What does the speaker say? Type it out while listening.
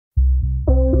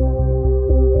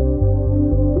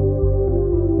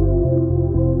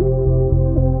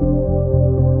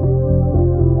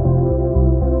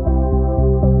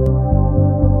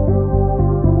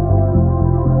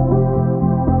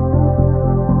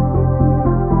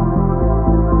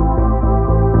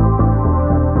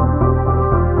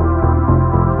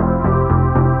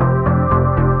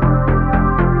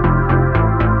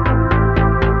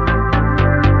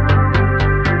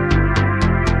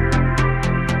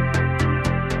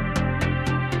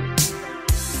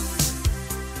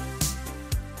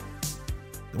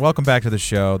welcome back to the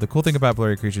show. The cool thing about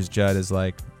Blurry Creatures, Judd, is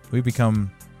like we've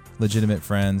become legitimate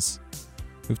friends.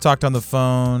 We've talked on the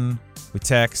phone, we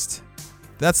text.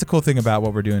 That's the cool thing about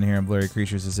what we're doing here in Blurry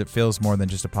Creatures is it feels more than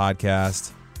just a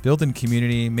podcast. Building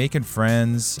community, making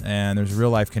friends, and there's real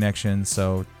life connections.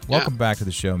 So welcome back to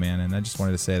the show, man. And I just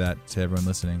wanted to say that to everyone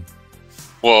listening.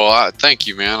 Well, thank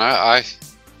you, man.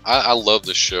 I love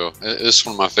this show. It's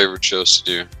one of my favorite shows to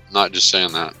do. Not just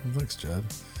saying that. Thanks, Judd.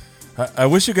 I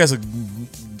wish you guys would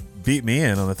beat me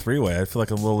in on the three-way. I feel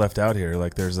like I'm a little left out here.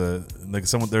 Like there's a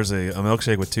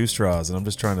milkshake with 2 straws, and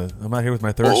I'm out here with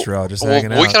my third straw, just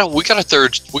hanging out. We got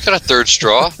a third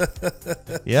straw.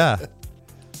 Yeah.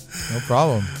 No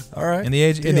problem. All right. In the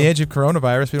age of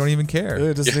coronavirus, we don't even care.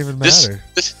 It doesn't even matter.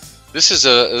 This is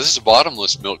a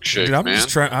bottomless milkshake, dude,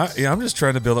 man. I'm just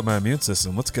trying to build up my immune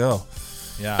system. Let's go.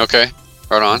 Yeah. Okay.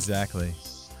 Right on. Exactly.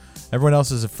 Everyone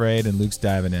else is afraid, and Luke's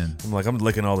diving in. I'm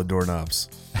licking all the doorknobs.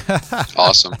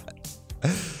 Awesome.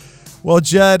 Well,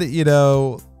 Judd,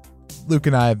 Luke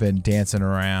and I have been dancing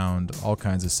around all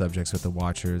kinds of subjects with the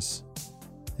Watchers,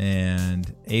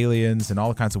 and aliens, and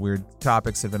all kinds of weird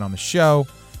topics have been on the show.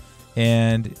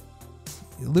 And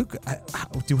Luke,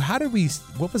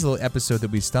 what was the episode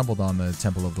that we stumbled on the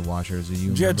Temple of the Watchers?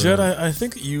 Yeah, Judd, I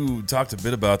think you talked a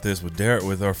bit about this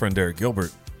with our friend Derek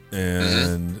Gilbert,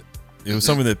 and it was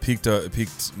something that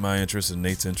piqued my interest and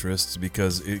Nate's interest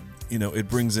because it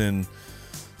brings in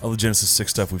all the Genesis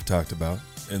 6 stuff we've talked about,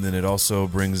 and then it also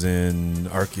brings in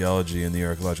archaeology and the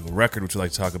archaeological record, which we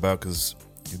like to talk about because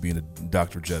you being a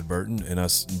Dr. Judd Burton and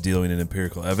us dealing in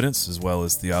empirical evidence as well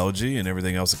as theology and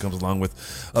everything else that comes along with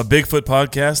a Bigfoot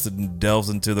podcast that delves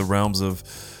into the realms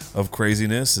of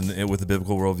craziness and with the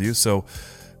biblical worldview. So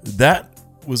that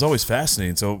was always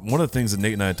fascinating. So one of the things that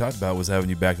Nate and I had talked about was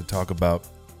having you back to talk about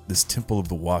this Temple of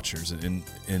the Watchers. And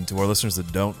to our listeners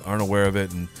that aren't aware of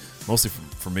it, and mostly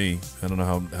for me, I don't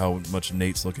know how much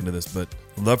Nate's looking into this, but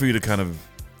I'd love for you to kind of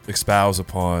espouse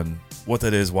upon what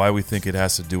that is, why we think it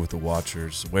has to do with the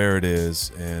Watchers, where it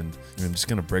is, and I'm just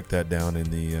going to break that down in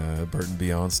the Burton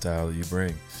Beyond style that you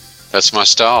bring. That's my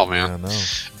style, man. Yeah, I know.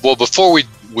 Well, before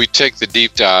we take the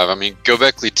deep dive,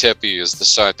 Göbekli Tepe is the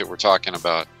site that we're talking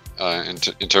about in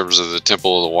terms of the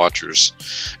Temple of the Watchers.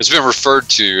 It's been referred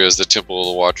to as the Temple of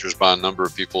the Watchers by a number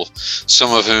of people,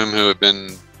 some of whom who have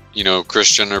been,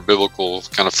 Christian or biblical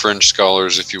kind of fringe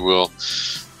scholars, if you will.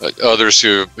 Others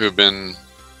who have been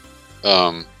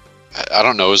I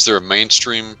don't know. Is there a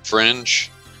mainstream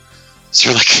fringe? Is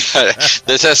there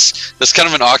that's kind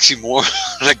of an oxymoron,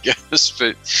 I guess.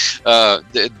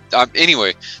 But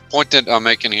anyway, point that I'm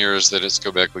making here is that it's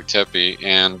Göbekli Tepe.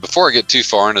 And before I get too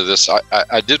far into this,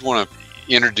 I did want to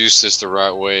introduce this the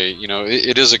right way.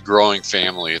 It is a growing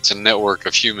family. It's a network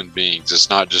of human beings. It's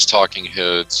not just talking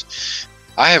heads.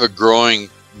 I have a growing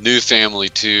new family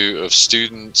too of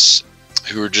students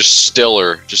who are just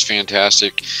stellar, just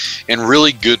fantastic, and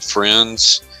really good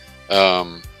friends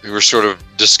who are sort of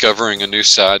discovering a new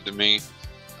side to me,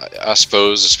 I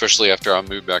suppose, especially after I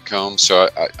moved back home. So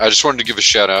I just wanted to give a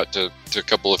shout out to a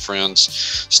couple of friends,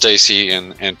 Stacy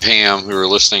and Pam, who are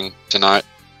listening tonight.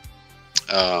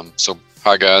 So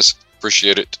hi guys,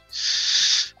 appreciate it.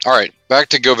 All right, back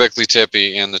to Göbekli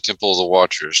Tepe and the Temple of the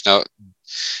Watchers. Now,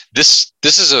 this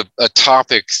is a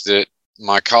topic that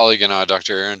my colleague and I,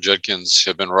 Dr. Aaron Judkins,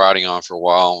 have been writing on for a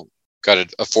while.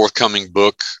 Got a forthcoming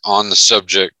book on the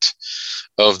subject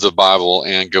of the Bible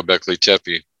and Göbekli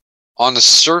Tepe. On the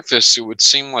surface, it would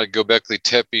seem like Göbekli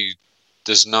Tepe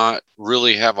does not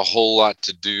really have a whole lot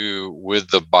to do with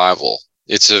the Bible.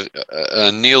 It's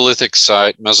a Neolithic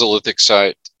site, Mesolithic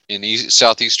site in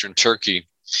southeastern Turkey,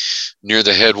 near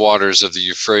the headwaters of the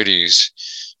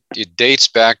Euphrates. It dates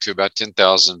back to about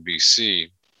 10,000 BC.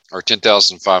 Or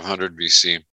 10,500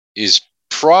 BC, is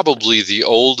probably the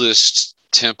oldest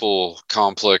temple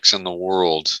complex in the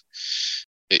world.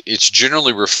 It's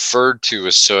generally referred to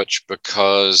as such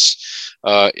because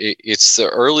it's the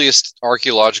earliest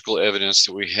archaeological evidence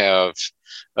that we have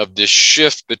of this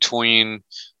shift between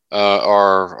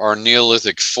our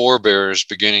Neolithic forebears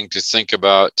beginning to think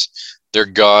about their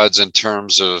gods in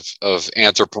terms of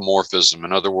anthropomorphism.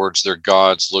 In other words, their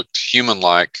gods looked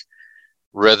human-like,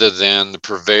 rather than the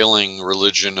prevailing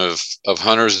religion of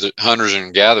hunters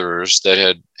and gatherers that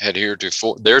had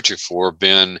theretofore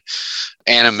been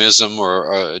animism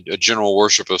or a general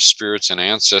worship of spirits and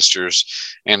ancestors,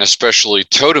 and especially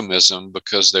totemism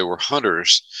because they were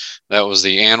hunters. That was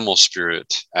the animal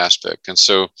spirit aspect. And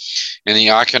so in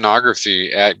the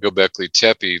iconography at Göbekli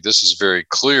Tepe, this is very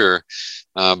clear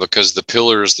because the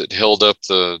pillars that held up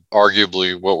the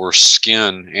arguably what were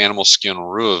animal skin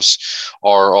roofs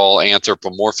are all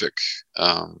anthropomorphic.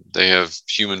 They have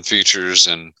human features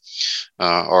and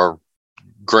are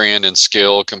grand in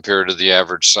scale compared to the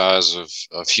average size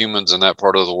of humans in that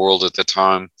part of the world at the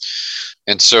time.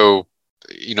 And so,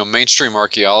 mainstream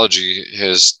archaeology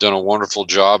has done a wonderful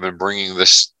job in bringing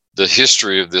the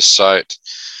history of this site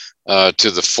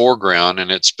to the foreground,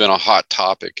 and it's been a hot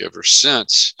topic ever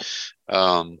since.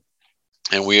 And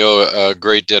we owe a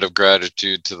great debt of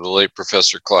gratitude to the late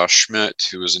Professor Klaus Schmidt,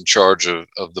 who was in charge of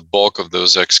the bulk of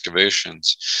those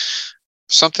excavations.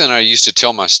 Something I used to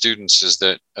tell my students is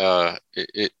that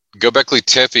Göbekli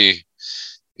Tepe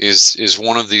is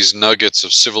one of these nuggets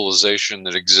of civilization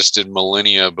that existed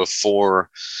millennia before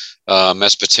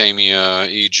Mesopotamia,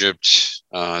 Egypt,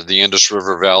 the Indus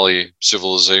River Valley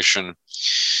civilization,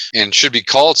 and should be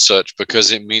called such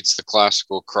because it meets the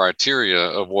classical criteria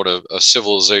of what a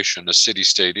civilization, a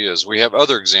city-state is. We have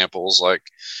other examples like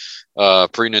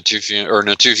pre-Natufian or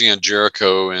Natufian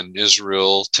Jericho in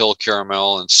Israel, Tel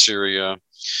Carmel in Syria,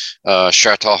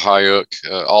 Çatal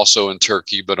Hayuk, also in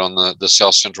Turkey, but on the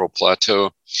South Central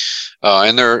Plateau.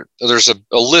 And there's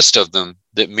a list of them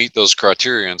that meet those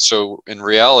criteria. And so in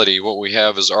reality, what we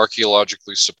have is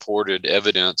archaeologically supported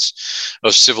evidence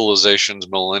of civilizations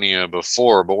millennia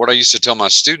before. But what I used to tell my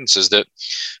students is that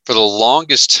for the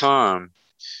longest time,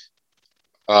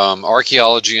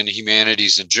 archaeology and the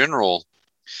humanities in general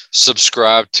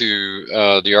subscribed to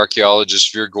the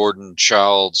archaeologist Veer Gordon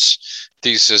Child's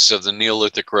thesis of the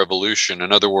Neolithic Revolution.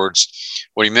 In other words,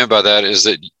 what he meant by that is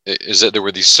that there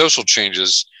were these social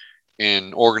changes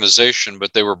in organization,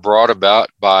 but they were brought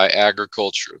about by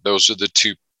agriculture. Those are the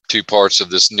two parts of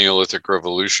this Neolithic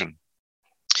Revolution.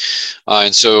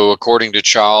 And so, according to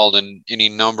Child and any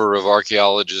number of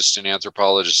archaeologists and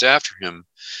anthropologists after him,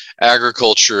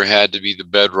 agriculture had to be the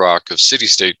bedrock of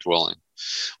city-state dwelling.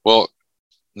 Well,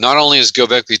 not only is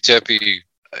Göbekli Tepe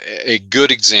a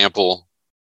good example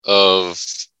of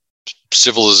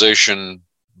civilization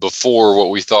before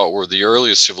what we thought were the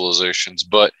earliest civilizations,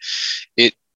 but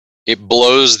it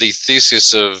blows the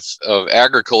thesis of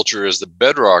agriculture as the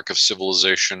bedrock of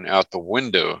civilization out the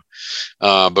window,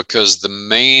 because the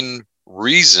main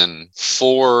reason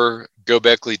for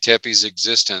Göbekli Tepe's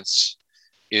existence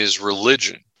is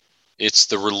religion. It's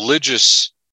the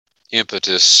religious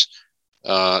impetus,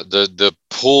 the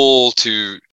pull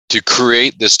to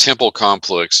create this temple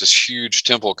complex, this huge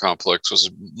temple complex with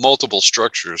multiple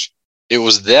structures. It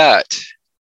was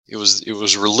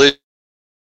religion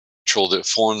that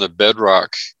formed the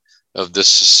bedrock of this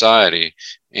society,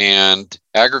 and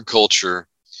agriculture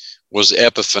was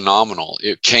epiphenomenal.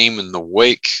 It came in the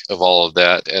wake of all of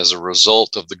that as a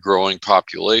result of the growing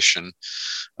population,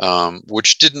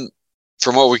 which didn't,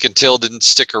 from what we can tell, didn't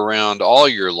stick around all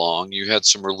year long. You had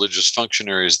some religious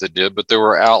functionaries that did, but there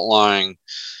were outlying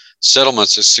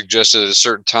settlements that suggested at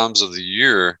certain times of the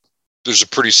year there's a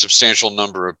pretty substantial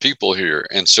number of people here.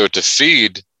 And so to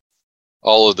feed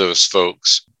all of those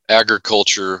folks,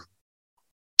 agriculture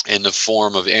in the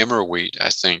form of emmer wheat, I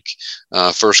think,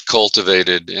 first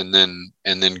cultivated and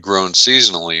then grown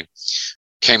seasonally,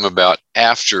 came about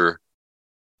after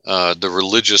the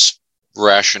religious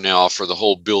rationale for the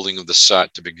whole building of the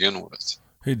site to begin with.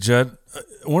 Hey, Judd,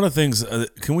 one of the things,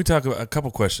 can we talk about a couple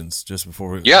questions just before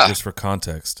we, just for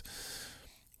context?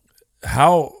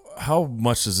 How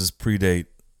much does this predate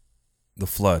the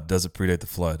flood? Does it predate the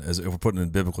flood, as if we're putting it in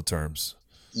biblical terms?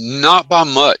 Not by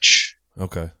much.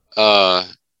 Okay.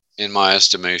 In my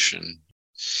estimation,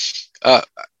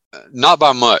 not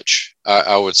by much,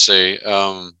 I would say.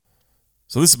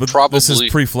 So this is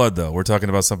pre-flood, though. We're talking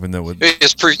about something that would.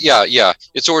 It's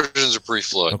its origins are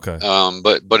pre-flood. Okay.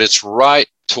 But it's right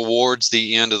towards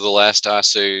the end of the last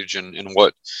ice age, and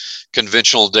what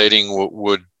conventional dating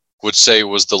would say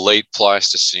was the late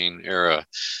Pleistocene era.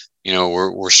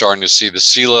 We're starting to see the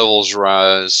sea levels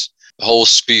rise. Whole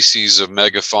species of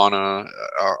megafauna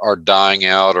are dying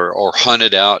out or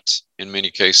hunted out in many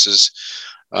cases,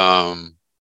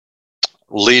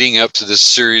 leading up to this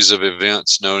series of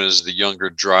events known as the Younger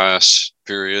Dryas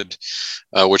period,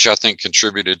 which I think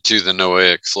contributed to the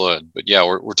Noahic flood. But yeah,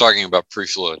 we're talking about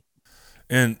pre-flood.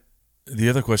 And the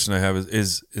other question I have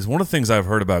is one of the things I've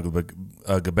heard about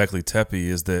Göbekli Tepe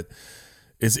is that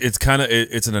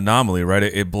it's an anomaly, right?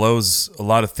 It blows a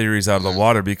lot of theories out of the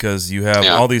water because you have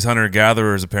all these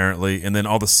hunter-gatherers apparently, and then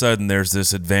all of a sudden there's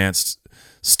this advanced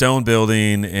stone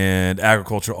building and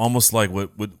agriculture, almost like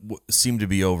what seemed to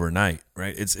be overnight,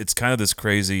 right? It's kind of this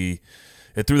crazy.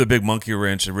 It threw the big monkey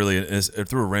wrench. It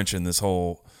threw a wrench in this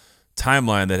whole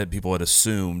timeline that people had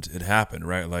assumed had happened,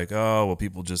 right? Like, oh, well,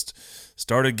 people just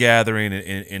started gathering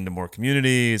into more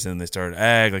communities, and they started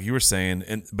ag, like you were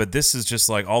saying. But this is just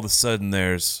like all of a sudden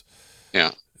there's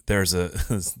a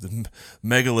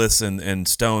megaliths and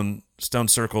stone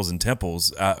circles and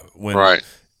temples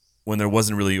when there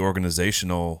wasn't really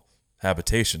organizational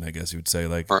habitation, I guess you would say,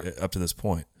 like up to this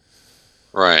point.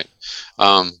 Right.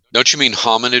 Don't you mean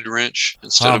hominid wrench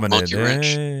instead of monkey wrench?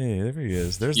 Hey, there he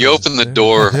is. You opened the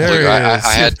door. There I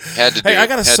had to do Hey, it. I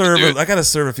gotta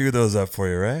serve a few of those up for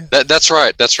you, right? That's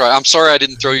right. That's right. I'm sorry I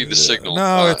didn't throw you the signal. No,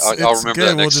 I'll remember good.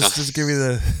 that next time. Just give me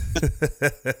the.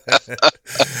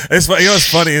 It's funny.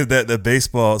 It's funny that the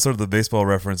baseball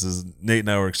references. Nate and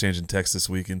I were exchanging texts this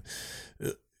week, and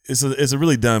it's a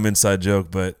really dumb inside joke,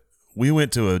 but we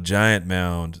went to a giant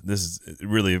mound. This is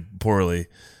really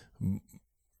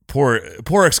poor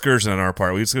excursion on our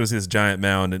part. We just go to see this giant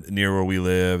mound near where we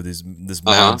live, this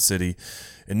mound city,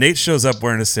 and Nate shows up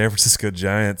wearing a San Francisco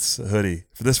Giants hoodie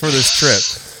for this trip,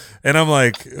 and I'm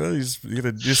like, oh, you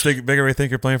gonna just make everybody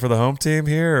think you're playing for the home team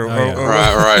here?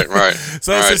 Right.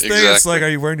 So it's this thing. Exactly. It's like, are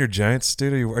you wearing your Giants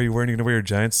dude? Are you gonna wear your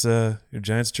Giants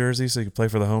jersey so you can play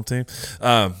for the home team?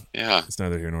 Yeah, it's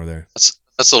neither here nor there.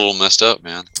 That's a little messed up,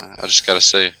 man. I just gotta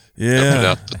say.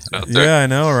 Yeah, yeah, I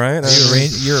know, right?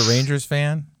 You're a Rangers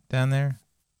fan down there?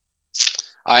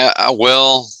 I've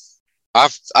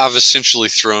essentially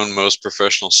thrown most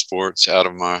professional sports out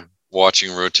of my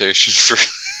watching rotation for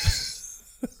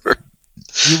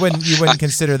You wouldn't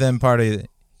consider them part of it.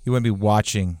 You wouldn't be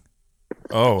watching.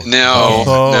 No.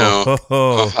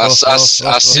 I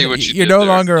see what you did. You're no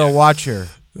longer a watcher.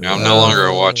 I'm no longer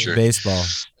a watcher. Baseball.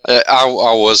 I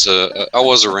was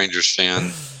a Rangers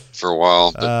fan for a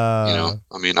while, but I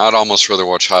mean, I'd almost rather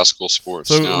watch high school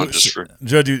sports now. Just for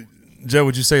Joe,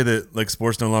 would you say that like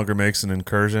sports no longer makes an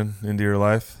incursion into your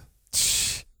life?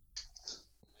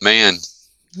 Man,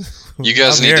 you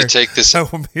guys need to take this.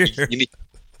 I'm here.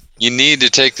 You need to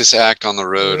take this act on the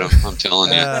road. I'm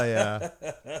telling you. Yeah.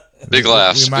 Big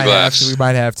laughs. We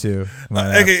might have to.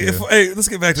 Let's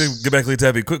get back to Göbekli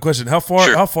Tepe. Quick question: How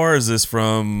far is this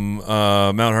from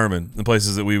Mount Hermon, the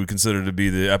places that we would consider to be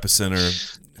the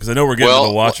epicenter? Because I know we're getting to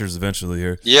the Watchers eventually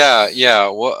here. Yeah.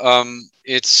 Well,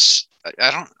 it's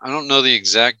I don't know the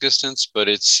exact distance, but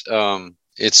it's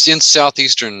in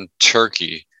southeastern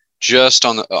Turkey, just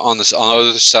on the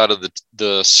other side of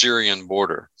the Syrian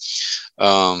border.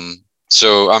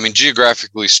 So I mean,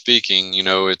 geographically speaking,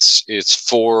 it's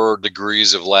 4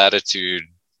 degrees of latitude,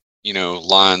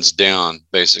 lines down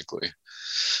basically,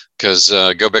 because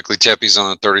Göbekli Tepe's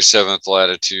on the 37th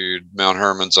latitude, Mount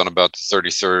Hermon's on about the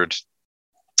 33rd.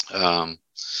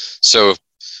 So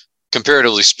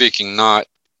comparatively speaking, not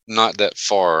that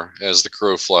far as the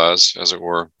crow flies, as it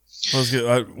were. Well,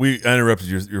 I interrupted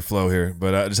your flow here,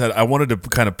 but I wanted to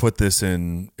kind of put this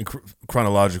in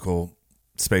chronological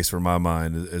space for my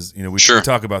mind. As we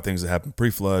talk about things that happened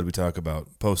pre-flood, we talk about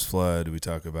post-flood, we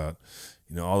talk about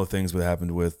all the things that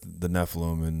happened with the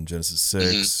Nephilim in Genesis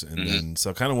 6, and then so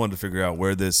I kind of wanted to figure out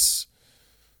where this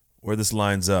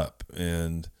lines up,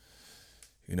 and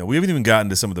we haven't even gotten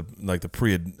to some of the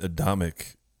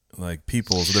pre-Adamic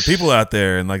people. So there are people out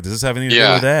there, and does this have anything to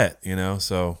do with that?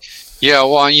 So yeah,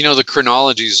 well, the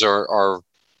chronologies are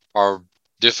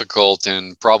difficult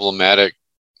and problematic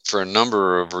for a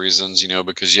number of reasons,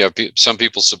 because you have some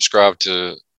people subscribe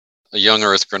to a young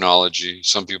Earth chronology,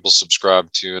 some people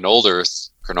subscribe to an old Earth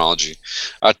chronology.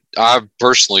 I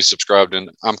personally subscribed,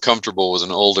 and I'm comfortable with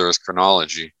an old Earth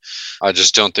chronology. I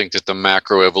just don't think that the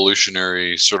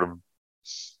macroevolutionary sort of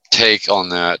take on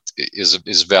that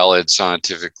is valid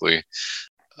scientifically.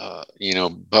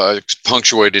 But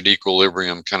punctuated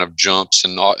equilibrium kind of jumps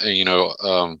and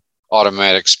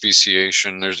automatic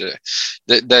speciation.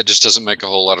 That just doesn't make a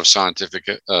whole lot of scientific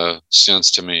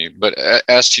sense to me. But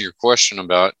as to your question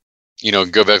about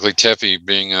Göbekli Tepe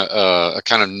being a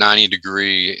kind of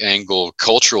 90-degree angle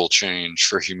cultural change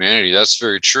for humanity, that's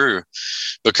very true,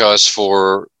 because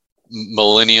for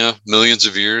millennia, millions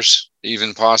of years,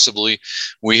 even possibly,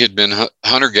 we had been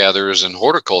hunter-gatherers and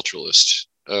horticulturalists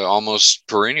almost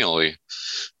perennially,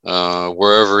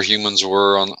 wherever humans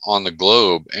were on the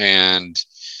globe. And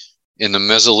in the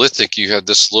Mesolithic, you had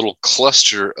this little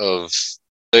cluster of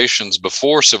civilizations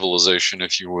before civilization,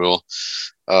 if you will,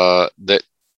 that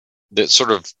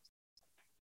sort of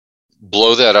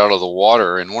blow that out of the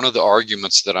water. And one of the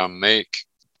arguments that I make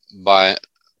by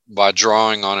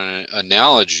drawing on an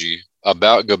analogy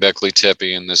about Göbekli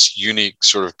Tepe in this unique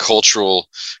sort of cultural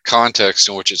context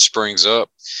in which it springs up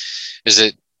is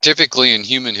that typically in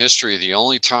human history, the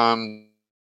only time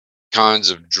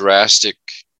kinds of drastic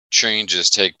changes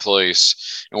take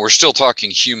place, and we're still talking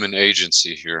human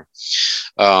agency here.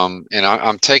 And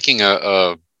I'm taking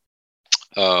a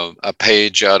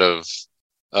page out of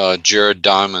Jared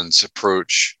Diamond's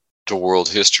approach to world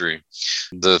history,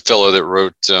 the fellow that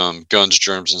wrote Guns,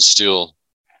 Germs, and Steel.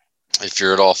 If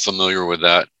you're at all familiar with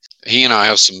that, he and I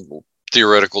have some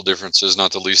theoretical differences,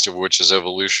 not the least of which is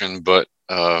evolution. But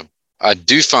I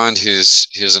do find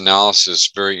his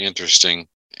analysis very interesting,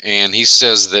 and he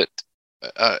says that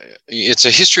it's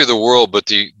a history of the world, but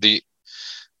the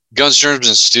Guns, Germs,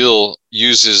 and Steel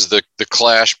uses the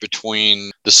clash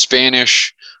between the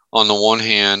Spanish on the one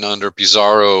hand under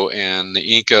Pizarro and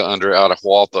the Inca under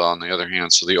Atahualpa on the other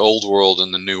hand. So the old world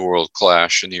and the new world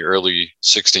clash in the early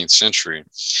 16th century.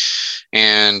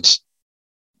 And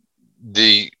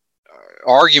the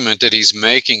argument that he's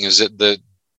making is that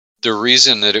the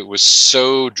reason that it was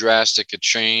so drastic a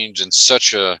change and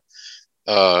such a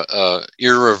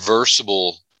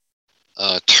irreversible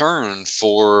turn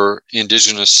for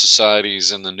indigenous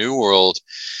societies in the New World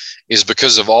is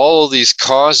because of all of these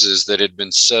causes that had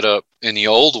been set up in the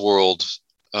Old World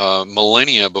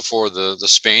millennia before the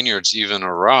Spaniards even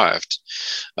arrived,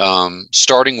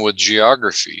 starting with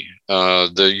geography.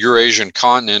 The Eurasian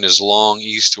continent is long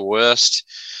east to west.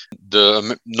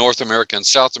 The North America and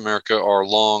South America are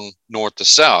long north to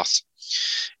south.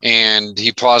 And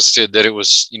he posited that it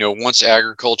was, once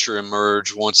agriculture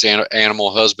emerged, once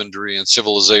animal husbandry and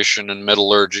civilization and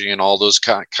metallurgy and all those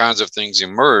kinds of things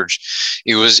emerged,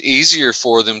 it was easier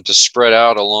for them to spread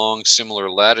out along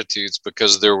similar latitudes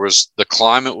because the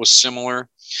climate was similar,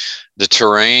 the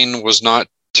terrain was not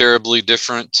terribly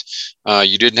different.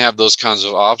 You didn't have those kinds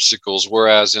of obstacles.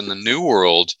 Whereas in the New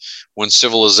World, when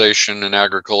civilization and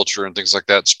agriculture and things like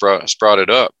that sprouted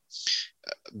up,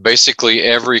 basically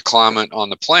every climate on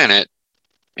the planet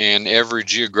and every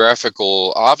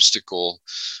geographical obstacle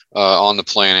on the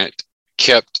planet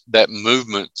kept that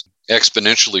movement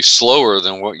exponentially slower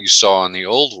than what you saw in the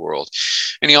Old World.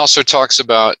 And he also talks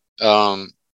about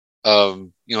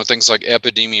things like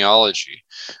epidemiology,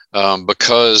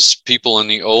 because people in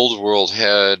the Old World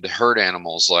had herd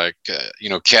animals like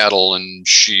cattle and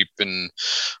sheep and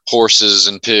horses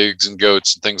and pigs and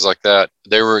goats and things like that.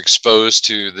 They were exposed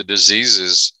to the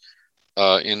diseases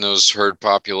in those herd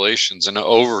populations, and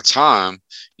over time,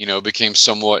 became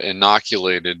somewhat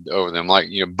inoculated over them, like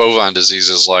bovine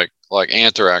diseases like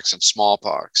anthrax and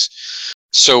smallpox.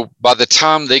 So by the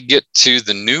time they get to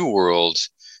the New World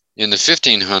in the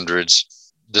 1500s,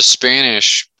 the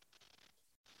Spanish,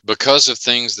 because of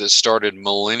things that started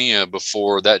millennia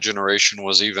before that generation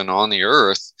was even on the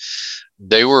earth,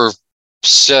 they were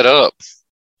set up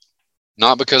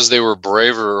not because they were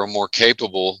braver or more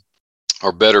capable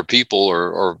or better people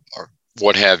or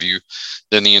what have you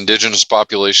than the indigenous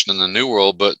population in the New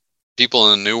World, but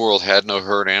people in the New World had no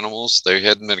herd animals. They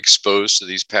hadn't been exposed to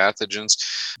these pathogens.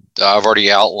 I've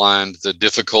already outlined the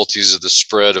difficulties of the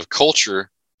spread of culture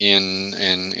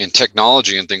in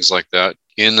technology and things like that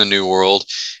in the New World.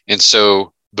 And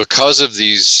so because of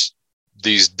these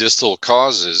distal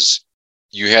causes,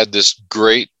 you had this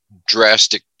great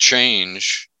drastic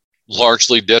change,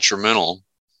 largely detrimental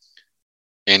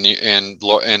and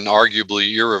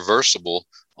arguably irreversible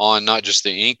on not just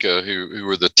the Inca, who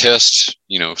were the test,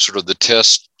 sort of the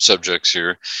test subjects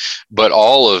here, but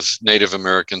all of Native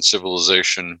American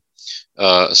civilization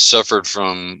suffered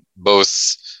from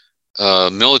both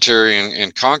military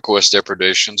and conquest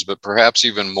depredations, but perhaps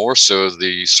even more so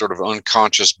the sort of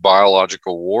unconscious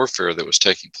biological warfare that was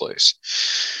taking place.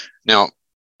 Now,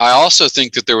 I also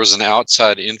think that there was an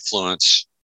outside influence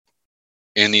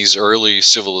in these early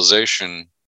civilization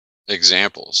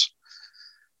examples,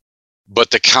 but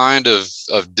the kind of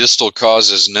distal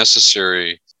causes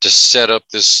necessary to set up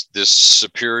this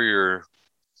superior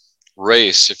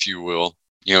race, if you will,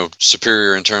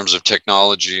 superior in terms of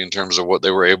technology, in terms of what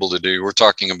they were able to do. We're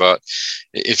talking about,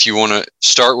 if you want to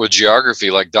start with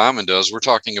geography like Diamond does, we're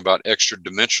talking about extra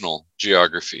dimensional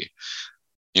geography.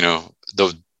 And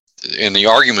the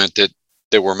argument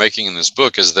that we're making in this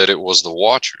book is that it was the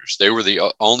Watchers. They were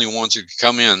the only ones who could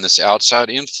come in, this outside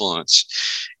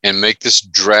influence, and make this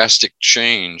drastic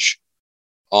change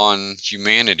on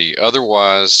humanity.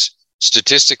 Otherwise,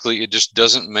 statistically, it just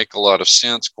doesn't make a lot of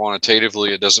sense.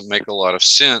 Quantitatively, it doesn't make a lot of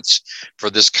sense for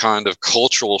this kind of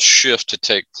cultural shift to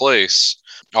take place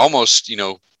almost,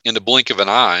 in the blink of an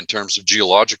eye in terms of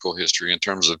geological history, in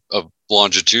terms of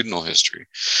longitudinal history.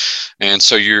 And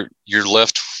so you're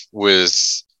left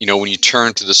with, when you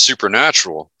turn to the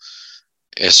supernatural,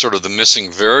 as sort of the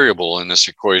missing variable in this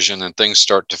equation, and things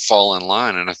start to fall in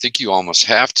line. And I think you almost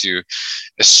have to,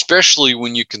 especially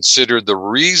when you consider the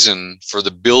reason for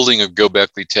the building of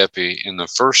Göbekli Tepe in the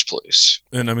first place.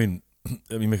 And I mean,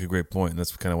 you make a great point, and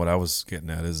that's kind of what I was getting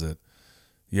at, is that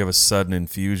you have a sudden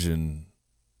infusion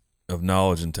of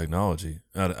knowledge and technology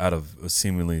out of a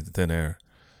seemingly thin air,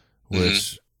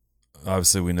 which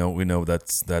obviously we know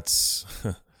that's that's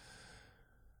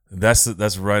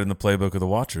right in the playbook of the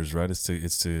Watchers, right? It's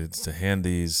to hand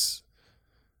this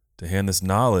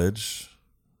knowledge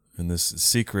and this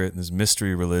secret and this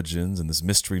mystery religions and this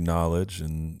mystery knowledge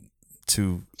and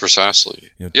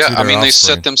precisely. To I mean, offspring. they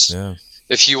set them. Yeah.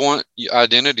 If you want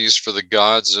identities for the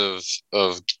gods of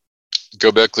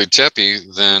Göbekli Tepe,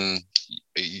 then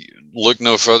look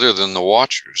no further than the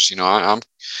Watchers.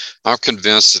 I'm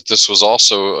convinced that this was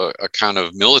also a kind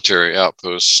of military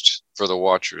outpost for the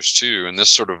Watchers too, and this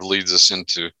sort of leads us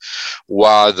into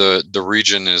why the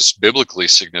region is biblically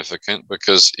significant,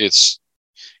 because it's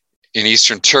in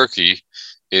eastern Turkey.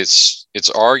 It's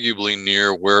arguably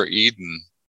near where Eden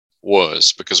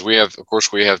was, because we have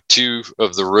two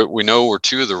of the we know where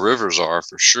two of the rivers are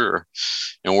for sure,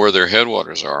 and where their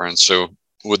headwaters are, and so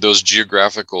with those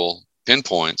geographical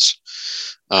pinpoints,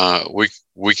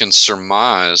 we can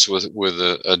surmise with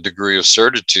a degree of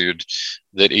certitude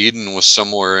that Eden was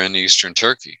somewhere in eastern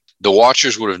Turkey. The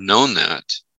Watchers would have known that.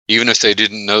 Even if they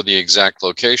didn't know the exact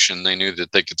location, they knew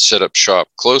that they could set up shop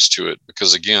close to it,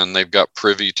 because again, they've got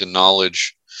privy to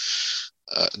knowledge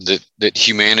that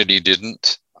humanity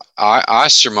didn't. I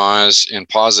surmise and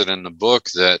posit in the book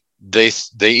that they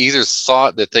either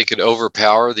thought that they could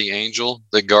overpower the angel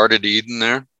that guarded Eden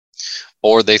there,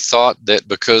 or they thought that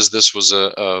because this was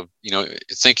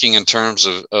thinking in terms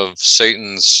of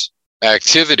Satan's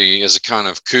activity as a kind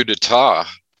of coup d'etat,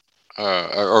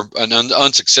 or an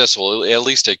unsuccessful, at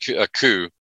least a coup,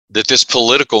 that this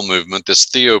political movement, this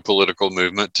theo-political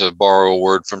movement, to borrow a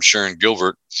word from Sharon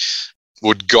Gilbert,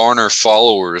 would garner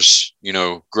followers,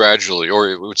 gradually,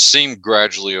 or it would seem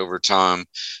gradually over time,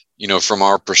 from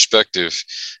our perspective.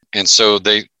 And so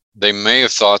they may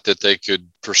have thought that they could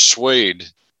persuade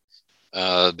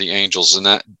the angels, and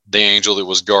that the angel that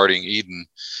was guarding Eden,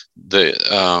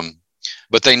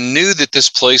 but they knew that this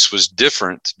place was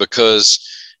different, because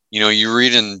you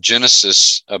read in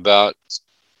Genesis about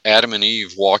Adam and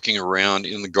Eve walking around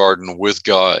in the garden with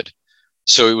God.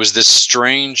 So it was this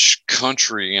strange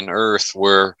country in earth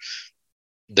where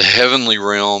the heavenly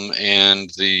realm and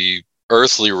the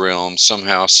earthly realm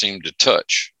somehow seemed to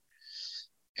touch.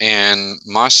 And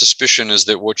my suspicion is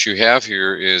that what you have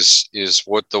here is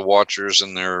what the Watchers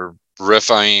and their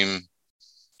Rephaim,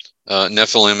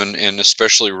 Nephilim, and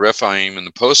especially Rephaim in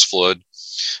the post-flood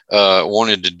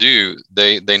wanted to do.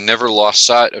 They never lost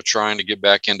sight of trying to get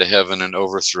back into heaven and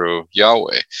overthrow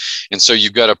Yahweh. And so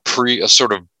you've got a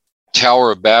sort of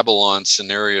Tower of Babylon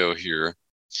scenario here,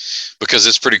 because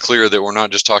it's pretty clear that we're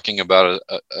not just talking about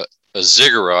a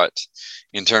ziggurat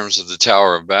in terms of the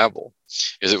Tower of Babel.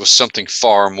 It was something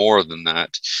far more than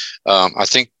that. I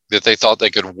think that they thought they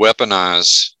could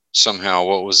weaponize somehow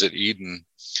what was at Eden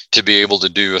to be able to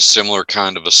do a similar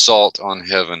kind of assault on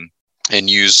heaven, and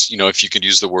use, if you could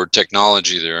use the word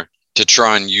technology there, to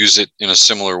try and use it in a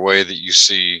similar way that you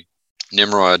see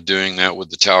Nimrod doing that with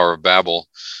the Tower of Babel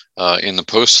in the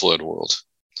post-flood world.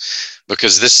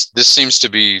 Because this seems to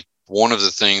be one of the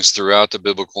things throughout the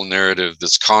biblical narrative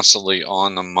that's constantly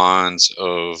on the minds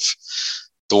of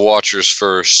the Watchers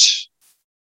first.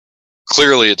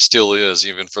 Clearly, it still is,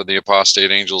 even for the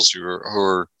apostate angels who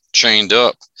are chained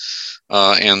up,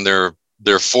 and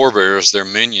their forebears, their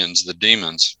minions, the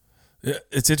demons. Yeah,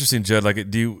 it's interesting, Judd. Like,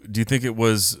 do you think it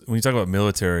was, when you talk about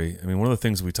military? I mean, one of the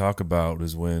things we talk about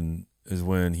is when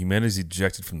humanity is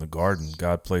ejected from the garden,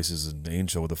 God places an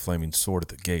angel with a flaming sword at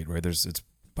the gate. Right?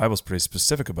 Bible's pretty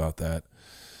specific about that.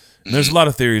 And there's a lot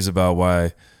of theories about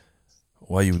why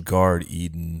you would guard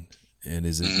Eden, and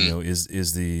is it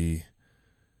is the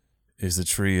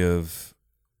tree of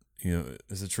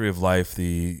is the tree of life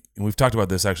and we've talked about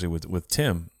this actually with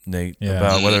Tim, Nate,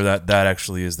 about whether that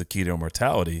actually is the key to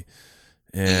immortality,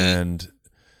 and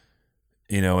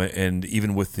and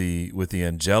even with the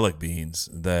angelic beings,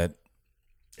 that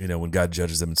when God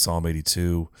judges them in Psalm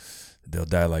 82, they'll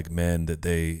die like men.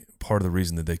 That part of the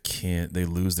reason that they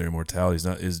lose their immortality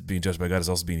is being judged by God, is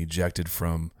also being ejected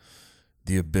from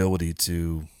the ability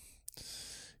to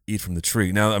eat from the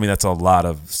tree. Now, I mean, that's a lot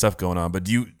of stuff going on, but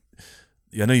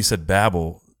I know you said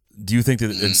Babel. Do you think that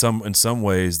in some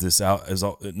ways this is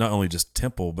not only just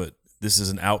temple, but this is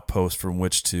an outpost from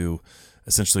which to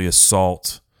essentially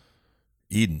assault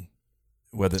Eden?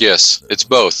 Yes, it's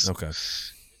both. Okay.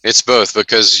 It's both,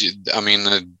 because I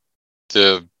mean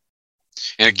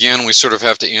and again, we sort of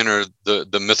have to enter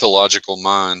the mythological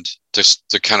mind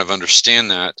to kind of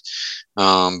understand that,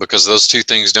 because those two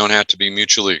things don't have to be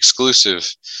mutually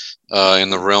exclusive in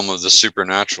the realm of the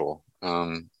supernatural.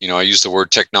 I used the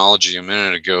word technology a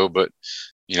minute ago, but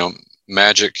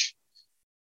magic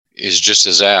is just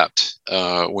as apt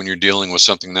when you're dealing with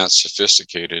something that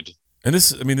sophisticated. And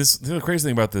the crazy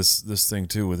thing about this thing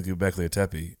too with Göbekli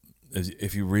Tepe, is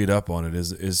if you read up on it,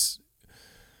 is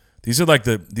these are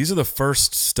the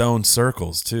first stone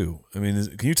circles too. I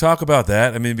mean, can you talk about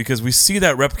that? I mean, because we see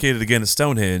that replicated again at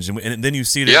Stonehenge, and then you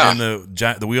see it in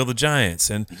the Wheel of the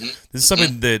Giants, and this is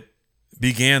something that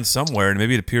began somewhere, and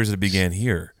maybe it appears that it began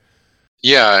here.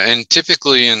 Yeah, and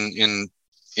typically in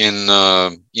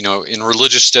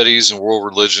religious studies and world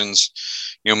religions,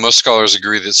 most scholars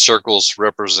agree that circles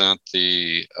represent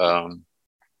the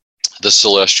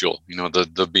celestial,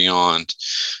 the beyond.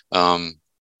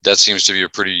 That seems to be a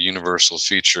pretty universal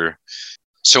feature.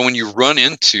 So when you run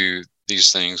into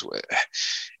these things,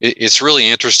 it's really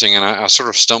interesting, and I sort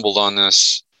of stumbled on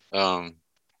this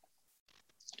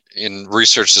in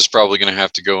research that's probably going to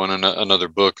have to go in another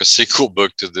book, a sequel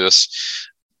book to this.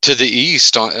 To the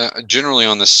east, generally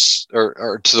on this,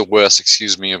 or to the west,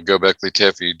 excuse me, of Göbekli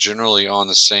Tepe, generally on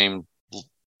the same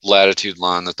latitude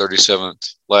line, the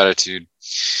 37th latitude,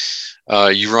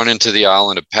 you run into the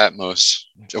island of Patmos.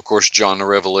 Of course, John the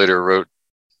Revelator wrote,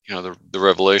 the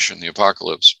Revelation, the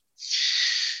Apocalypse.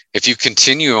 If you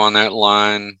continue on that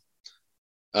line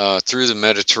through the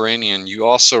Mediterranean, you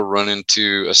also run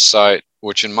into a site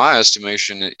which, in my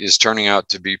estimation, is turning out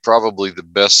to be probably the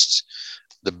best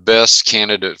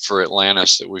candidate for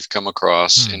Atlantis that we've come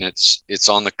across, and it's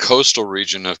on the coastal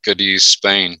region of Cadiz,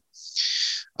 Spain,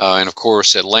 and of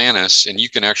course Atlantis. And you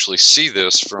can actually see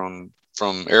this from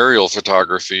aerial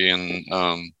photography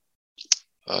and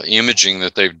imaging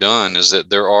that they've done. Is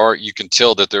that you can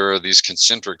tell that there are these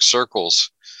concentric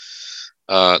circles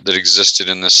that existed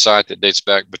in this site that dates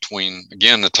back between,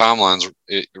 again, the timelines,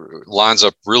 it lines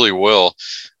up really well,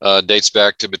 dates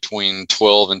back to between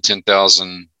 12 and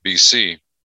 10,000 BC.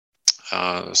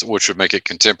 Which would make it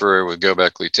contemporary with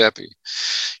Göbekli Tepe.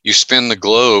 You spin the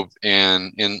globe,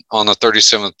 and on the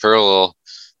 37th parallel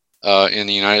in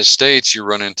the United States, you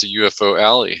run into UFO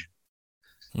Alley,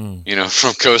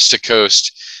 from coast to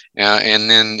coast. And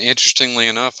then, interestingly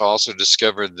enough, I also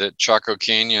discovered that Chaco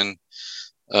Canyon,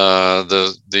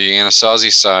 the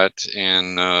Anasazi site,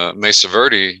 and Mesa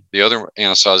Verde, the other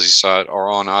Anasazi site, are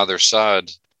on either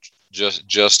side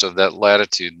just of that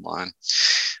latitude line.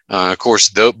 Of course,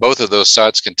 both of those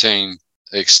sites contain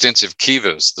extensive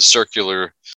kivas, the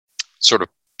circular sort of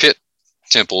pit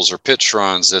temples or pit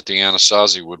shrines that the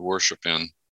Anasazi would worship in.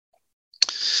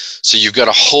 So you've got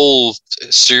a whole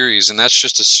series, and that's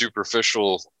just a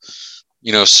superficial,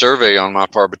 survey on my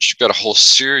part, but you've got a whole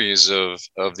series of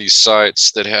these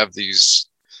sites that have these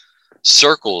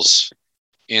circles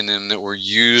in them that were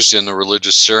used in the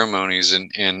religious ceremonies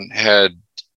and had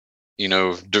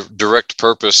direct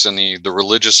purpose in the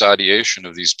religious ideation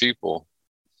of these people.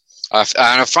 I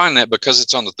find that because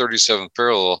it's on the 37th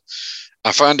parallel,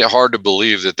 I find it hard to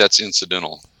believe that that's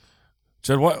incidental.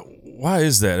 Judd, why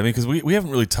is that? I mean, because we haven't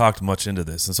really talked much into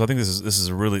this, and so I think this is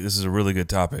a really good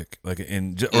topic.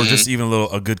 Just even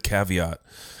a good caveat.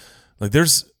 Like,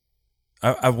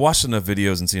 I've watched enough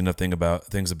videos and seen enough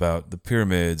things about the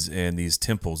pyramids and these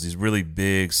temples, these really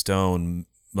big stone,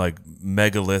 like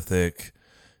megalithic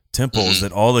temples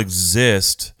that all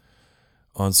exist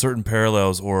on certain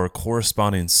parallels or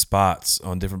corresponding spots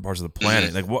on different parts of the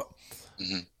planet. Like what,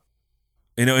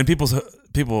 and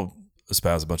people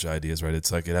espouse a bunch of ideas, right?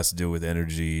 It's like it has to do with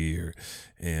energy,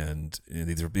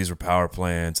 these are power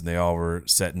plants, and they all were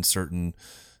set in certain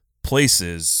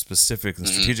places, specific and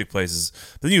strategic places.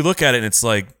 But then you look at it, and it's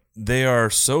like they are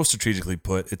so strategically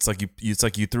put. It's like you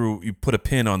put a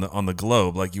pin on the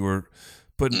globe, like you were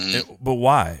putting. But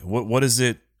why? What is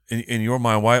it? In your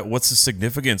mind, what's the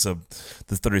significance of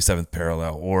the 37th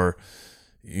parallel, or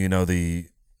the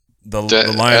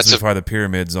lines we find the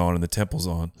pyramids on and the temples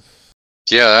on?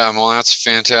 Yeah, well, that's a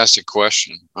fantastic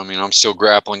question. I mean, I'm still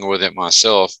grappling with it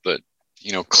myself, but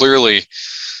clearly,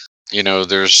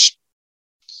 there's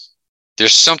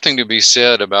something to be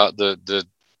said about the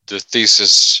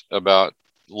thesis about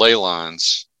ley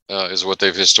lines, is what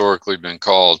they've historically been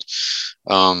called.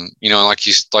 Like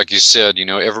you said,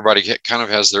 everybody kind of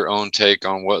has their own take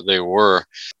on what they were.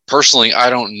 Personally, I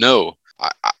don't know.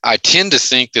 I tend to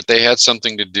think that they had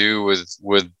something to do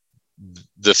with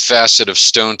the facet of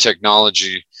stone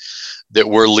technology that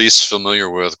we're least familiar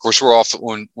with. Of course, we're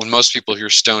often, when most people hear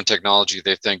stone technology,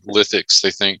 they think lithics,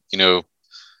 they think,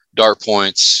 dart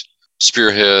points,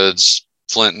 spearheads,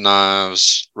 flint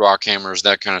knives, rock hammers,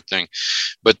 that kind of thing.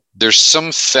 But there's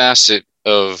some facet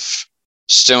of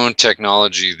stone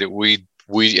technology that we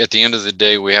at the end of the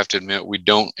day, we have to admit we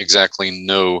don't exactly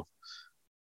know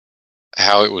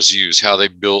how it was used, how they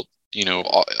built,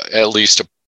 at least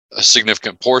a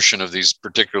significant portion of these,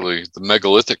 particularly the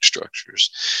megalithic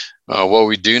structures. What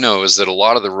we do know is that a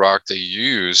lot of the rock they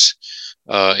use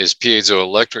is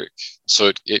piezoelectric.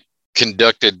 So they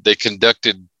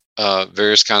conducted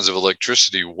various kinds of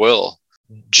electricity well.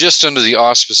 Just under the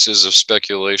auspices of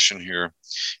speculation here,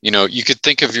 you could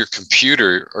think of your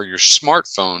computer or your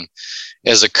smartphone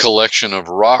as a collection of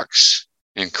rocks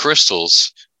and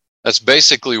crystals. That's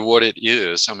basically what it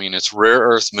is. I mean, it's rare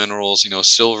earth minerals,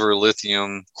 silver,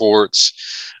 lithium, quartz,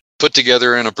 put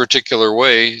together in a particular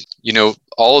way.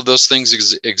 All of those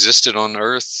things existed on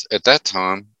Earth at that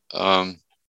time.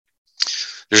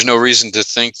 There's no reason to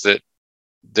think that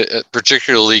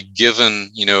particularly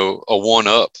given, a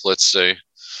one-up, let's say,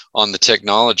 on the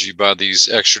technology by these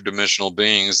extra-dimensional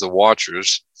beings, the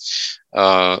Watchers,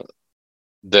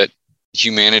 that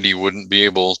humanity wouldn't be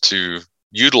able to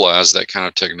utilize that kind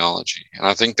of technology. And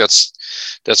I think that's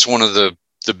one of the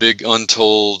big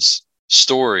untold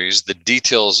stories, the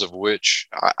details of which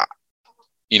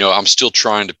I'm still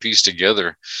trying to piece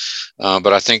together.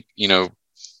 But I think,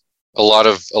 a lot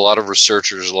of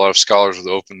researchers, a lot of scholars with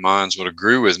open minds would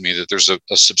agree with me that there's a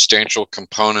substantial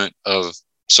component of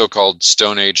so-called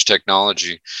Stone Age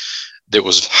technology that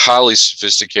was highly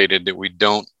sophisticated that we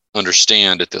don't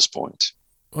understand at this point.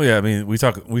 Well, yeah, I mean, we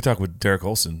talk with Derek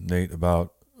Olson, Nate,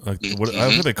 about like what I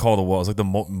think they call the walls, like the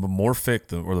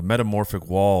morphic or the metamorphic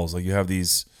walls. Like you have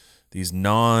these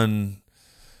non-square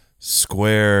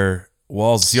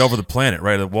walls see over the planet,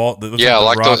 right? The wall, like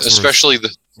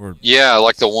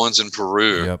the ones in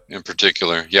Peru, in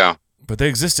particular. Yeah, but they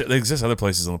exist other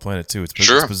places on the planet too. It's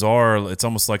bizarre. It's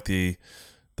almost like the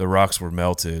rocks were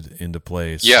melted into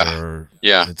place.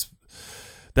 It's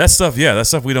that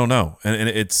stuff we don't know, and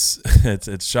it's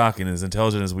shocking. As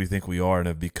intelligent as we think we are and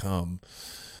have become.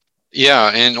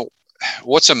 Yeah, and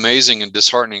what's amazing and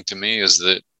disheartening to me is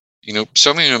that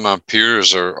so many of my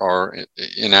peers are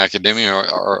in academia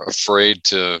are afraid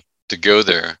to go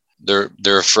there.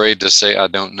 They're afraid to say I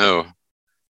don't know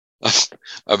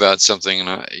about something,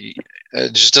 and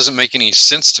it just doesn't make any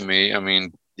sense to me. I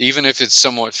mean, even if it's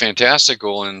somewhat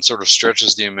fantastical and sort of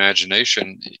stretches the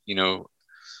imagination,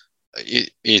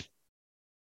 it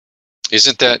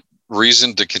isn't that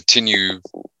reason to continue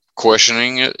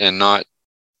questioning it and not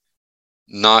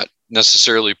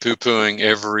necessarily poo-pooing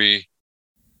every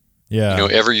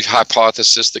every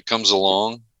hypothesis that comes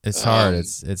along. It's hard.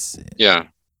 It's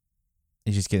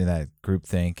you just get in that group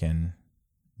think and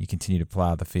you continue to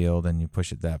plow the field and you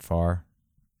push it that far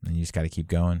and you just got to keep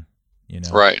going,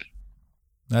 Right.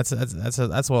 That's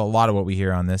what a lot of what we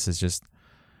hear on this is just,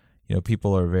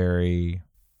 people are very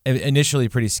initially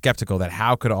pretty skeptical that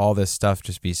how could all this stuff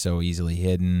just be so easily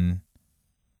hidden,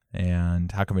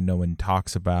 and how come no one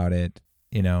talks about it?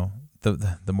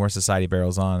 The more society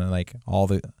barrels on, and like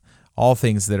all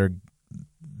things that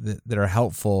are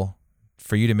helpful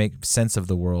for you to make sense of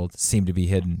the world seem to be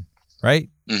hidden, right?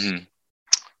 Mm-hmm.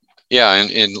 Yeah,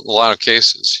 in a lot of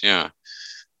cases, yeah.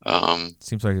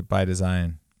 Seems like by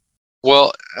design.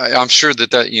 Well, I'm sure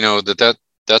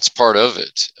that's part of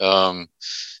it.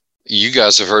 You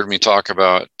guys have heard me talk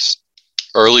about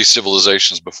early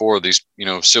civilizations before these,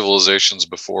 civilizations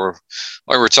before,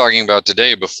 like we're talking about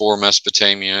today, before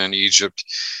Mesopotamia and Egypt.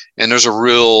 And there's a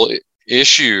real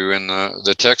issue in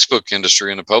the textbook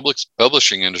industry and the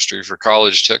publishing industry for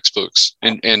college textbooks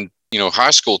and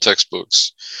high school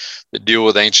textbooks that deal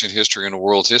with ancient history and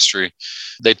world history.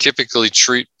 They typically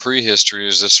treat prehistory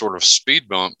as this sort of speed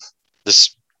bump,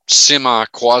 this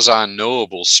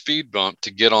quasi-knowable speed bump to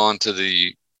get on to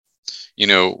the,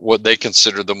 what they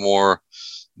consider the more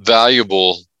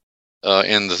valuable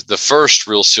in the first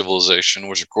real civilization,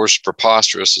 which of course is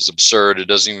preposterous, is absurd. It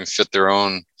doesn't even fit their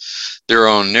own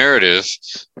narrative.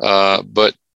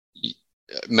 But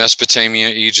Mesopotamia,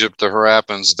 Egypt, the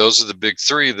Harappans, those are the big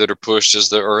three that are pushed as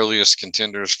the earliest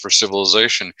contenders for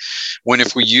civilization. When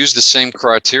if we use the same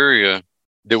criteria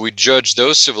that we judge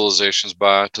those civilizations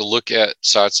by to look at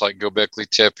sites like Göbekli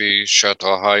Tepe,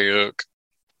 Çatalhöyük,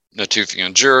 Natufi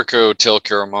and Jericho, Tel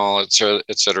Karamal,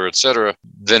 et cetera,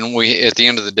 then we, at the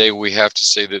end of the day, we have to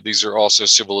say that these are also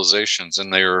civilizations,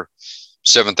 and they are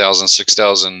 7,000,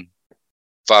 6,000,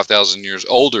 5,000 years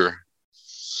older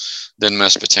than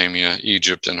Mesopotamia,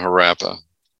 Egypt, and Harappa.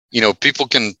 People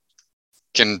can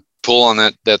pull on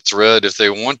that thread if they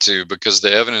want to, because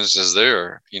the evidence is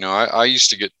there. I used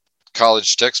to get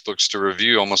college textbooks to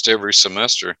review almost every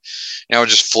semester, and I was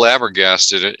just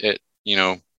flabbergasted at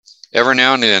every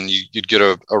now and then you'd get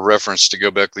a reference to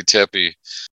Göbekli Tepe,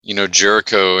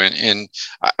 Jericho, and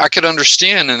I could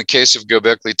understand in the case of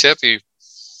Göbekli Tepe,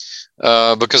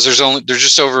 because there's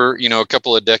just over a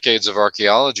couple of decades of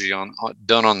archaeology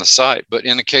done on the site. But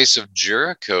in the case of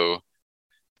Jericho,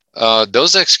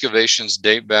 those excavations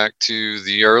date back to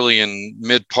the early and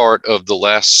mid part of the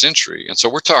last century, and so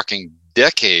we're talking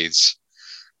decades,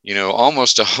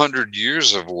 almost 100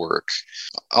 years of work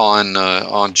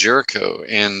on Jericho.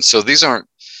 And so these aren't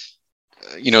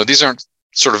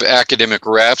sort of academic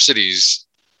rhapsodies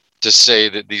to say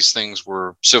that these things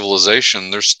were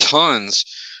civilization. There's tons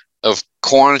of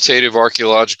quantitative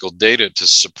archaeological data to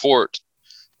support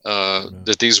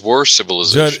that these were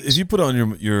civilizations. Judd, if you put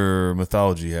on your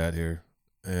mythology hat here,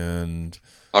 and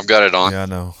I've got it on. Yeah, I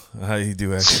know how you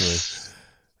do actually.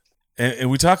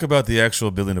 And we talk about the actual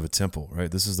building of a temple,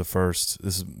 right? This is the first.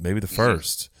 This is maybe the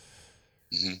first.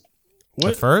 Mm-hmm.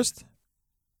 The first?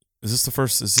 Is this the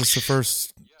first? Is this the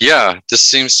first? Yeah, this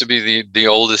seems to be the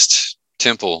oldest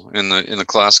temple in the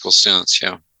classical sense.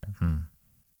 Yeah. Mm-hmm.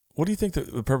 What do you think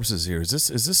the purpose is here? Is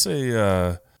this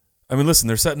a? I mean, listen,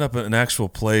 they're setting up an actual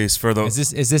place for the. Is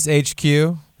this HQ?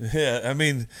 Yeah, I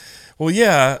mean, well,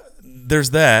 yeah, there's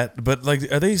that, but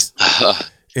like, are they?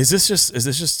 Is this just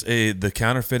the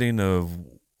counterfeiting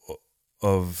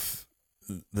of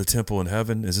the temple in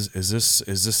heaven? Is this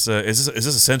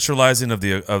a centralizing of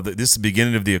this is the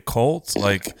beginning of the occult?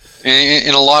 Like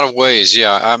in a lot of ways,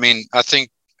 yeah. I mean, I think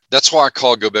that's why I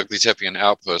call Göbekli Tepe an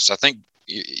outpost. I think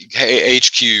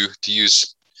HQ, to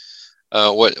use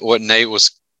what Nate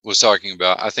was talking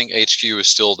about. I think HQ is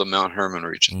still the Mount Hermon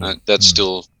region. That's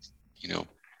still, I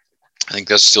think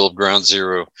that's still ground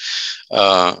zero.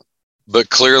 But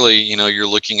clearly, you're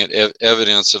looking at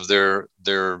evidence of their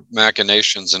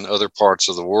machinations in other parts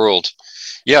of the world.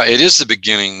 Yeah, it is the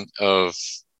beginning of.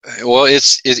 Well, it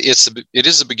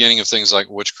is the beginning of things like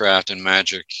witchcraft and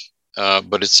magic,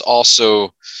 but it's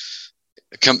also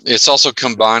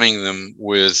combining them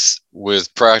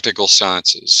with practical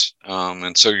sciences,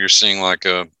 and so you're seeing like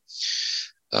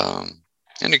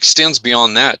and extends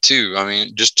beyond that too. I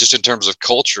mean, just in terms of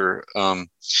culture.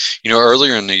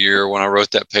 Earlier in the year when I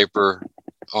wrote that paper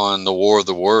on the War of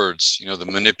the Words, the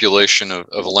manipulation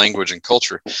of language and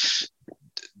culture,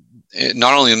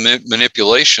 not only the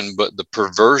manipulation, but the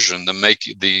perversion,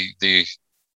 the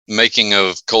making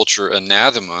of culture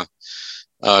anathema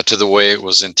to the way it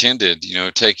was intended,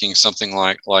 taking something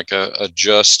like a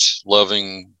just,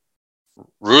 loving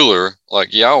ruler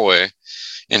like Yahweh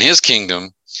and his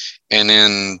kingdom, and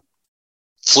then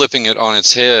flipping it on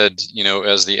its head,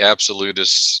 as the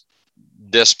absolutist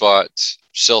despot,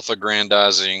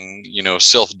 self-aggrandizing,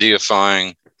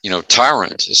 self-deifying,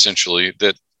 tyrant, essentially,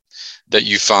 that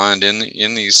you find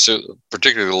in these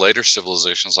particularly later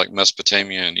civilizations like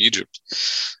Mesopotamia and Egypt.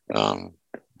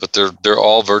 But they're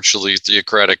all virtually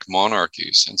theocratic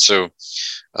monarchies. And so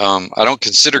I don't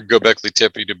consider Göbekli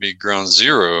Tepe to be ground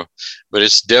zero, but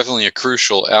it's definitely a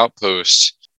crucial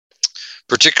outpost,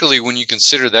 particularly when you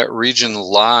consider that region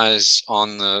lies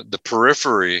on the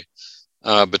periphery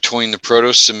between the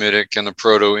Proto-Semitic and the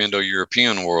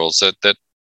Proto-Indo-European worlds. That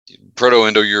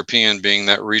Proto-Indo-European being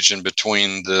that region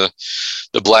between the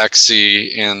Black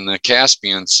Sea and the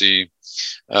Caspian Sea,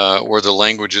 where the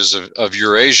languages of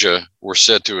Eurasia were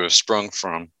said to have sprung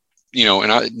from.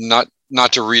 And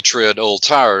not to retread old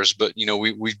tires, but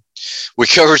we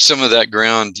covered some of that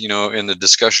ground, in the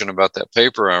discussion about that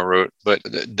paper I wrote. But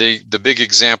the big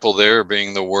example there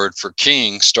being the word for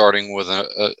king, starting with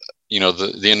the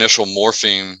initial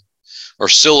morpheme or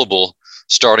syllable,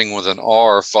 starting with an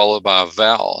R followed by a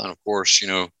vowel. And of course, you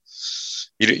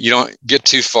don't get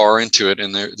too far into it,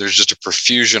 and there's just a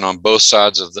profusion on both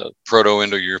sides of the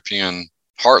Proto-Indo-European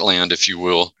heartland, if you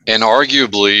will. And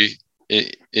arguably,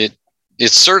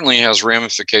 it certainly has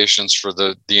ramifications for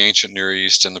the ancient Near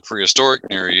East and the prehistoric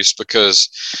Near East, because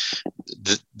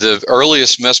the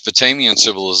earliest Mesopotamian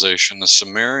civilization, the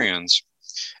Sumerians,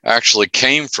 actually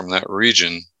came from that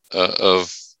region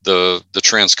of the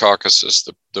Transcaucasus,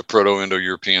 the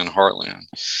Proto-Indo-European heartland.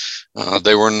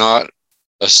 They were not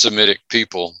a Semitic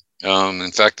people.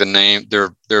 In fact,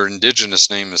 their indigenous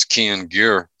name is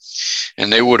Kian-Gir,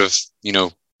 and they would have,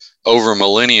 over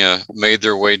millennia, made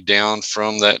their way down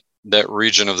from that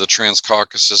region of the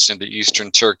Transcaucasus into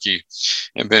eastern Turkey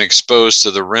and been exposed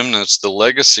to the remnants, the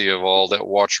legacy of all that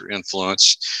Watcher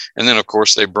influence. And then, of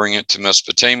course, they bring it to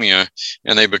Mesopotamia,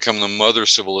 and they become the mother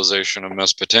civilization of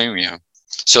Mesopotamia.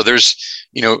 So there's,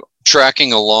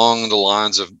 tracking along the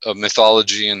lines of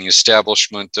mythology and the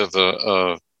establishment of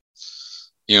a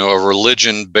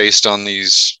religion based on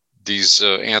these these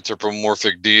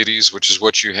anthropomorphic deities, which is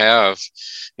what you have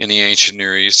in the ancient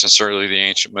Near East and certainly the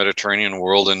ancient Mediterranean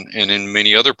world, and in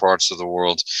many other parts of the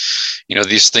world.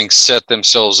 These things set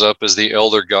themselves up as the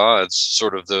elder gods,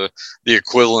 sort of the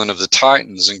equivalent of the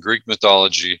Titans in Greek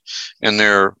mythology, and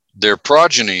their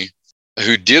progeny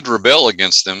who did rebel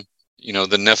against them,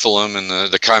 the Nephilim and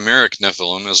the chimeric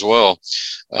Nephilim as well,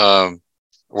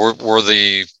 were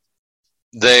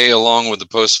they, along with the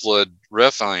post-flood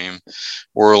Rephaim,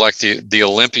 were like the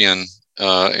Olympian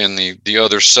and the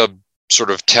other sub sort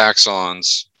of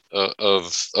taxons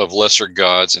of lesser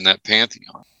gods in that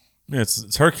pantheon. Yeah,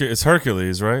 it's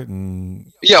Hercules, right?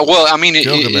 And yeah, well, I mean,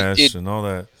 Gilgamesh and all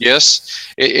that.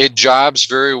 Yes, it jibes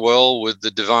very well with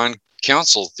the divine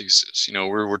council thesis.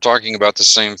 We're talking about the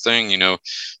same thing.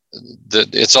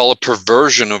 That it's all a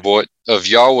perversion of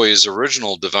Yahweh's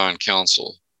original divine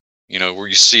counsel. Where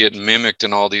you see it mimicked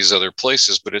in all these other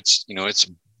places, but it's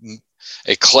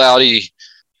a cloudy,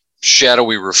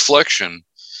 shadowy reflection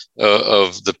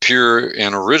of the pure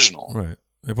and original. Right.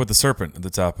 They put the serpent at the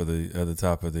top of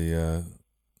the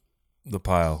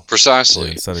pile.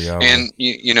 Precisely. Instead of Yahweh. And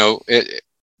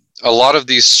a lot of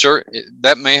these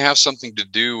that may have something to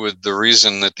do with the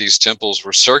reason that these temples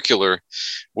were circular,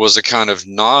 was a kind of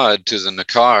nod to the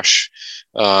Nakash,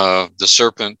 the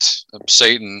serpent,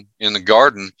 Satan in the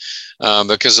garden,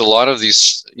 because a lot of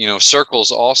these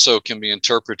circles also can be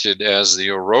interpreted as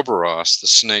the Ouroboros, the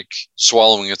snake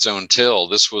swallowing its own tail.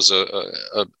 This was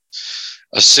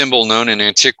a symbol known in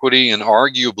antiquity and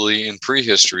arguably in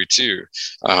prehistory too,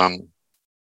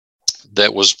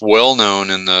 that was well known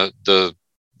in the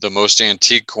most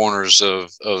antique corners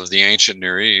of the ancient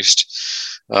Near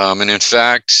East. And in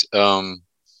fact,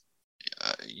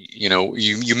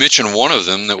 you mentioned one of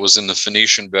them that was in the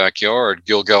Phoenician backyard,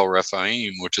 Gilgal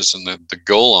Rephaim, which is in the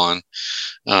Golan,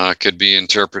 could be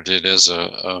interpreted as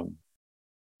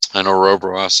an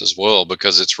Ouroboros as well,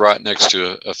 because it's right next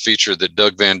to a feature that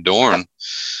Doug Van Dorn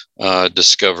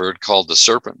discovered called the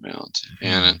Serpent Mount.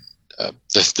 And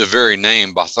the very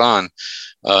name, Bathan,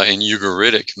 in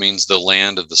Ugaritic means the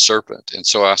land of the serpent. And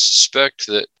so I suspect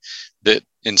that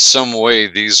in some way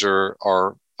these are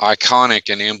iconic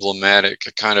and emblematic,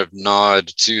 a kind of nod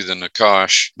to the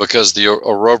Nakash, because the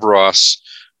Ouroboros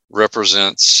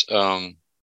represents,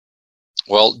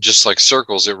 just like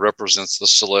circles, it represents the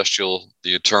celestial,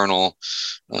 the eternal.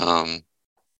 It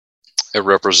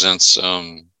represents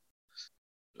the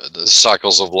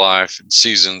cycles of life and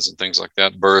seasons and things like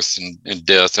that, birth and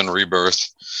death and rebirth.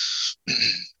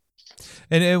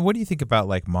 And what do you think about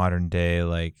like modern day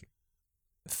like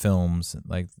films,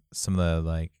 like some of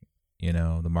the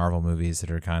the Marvel movies that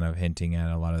are kind of hinting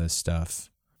at a lot of this stuff?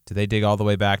 Do they dig all the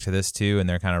way back to this too, and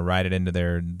they're kind of write it into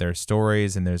their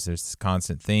stories, and there's this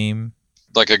constant theme?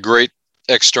 Like a great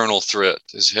external threat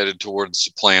is headed towards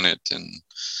the planet, and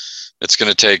it's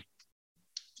going to take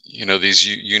these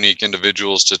unique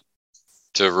individuals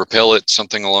to repel it,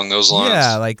 something along those lines.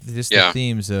 Yeah, like just the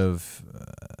themes of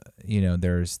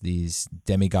there's these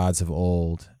demigods of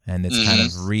old, and it's kind of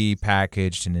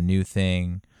repackaged in a new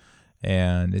thing,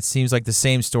 and it seems like the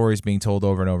same story is being told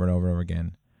over and over and over and over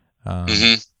again.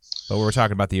 But we're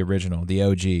talking about the original, the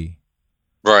OG.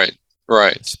 Right.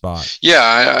 Spot.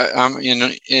 Yeah, I'm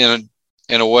in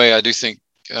a way. I do think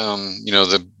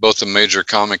both the major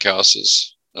comic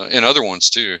houses and other ones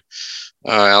too,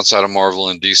 outside of Marvel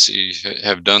and DC,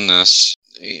 have done this.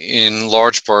 In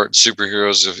large part,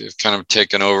 superheroes have kind of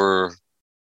taken over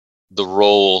the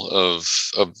role of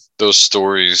those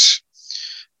stories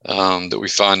that we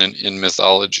find in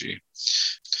mythology,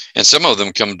 and some of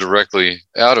them come directly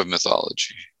out of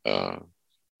mythology.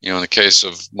 In the case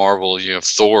of Marvel, you have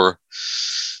Thor,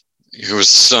 who was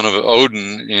the son of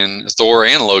Odin, in Thor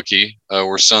and Loki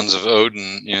were sons of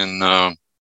Odin in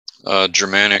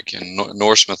Germanic and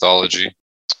Norse mythology.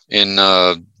 In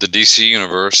the DC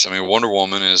universe, Wonder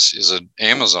Woman is an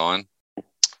Amazon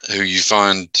who you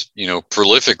find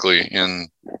prolifically in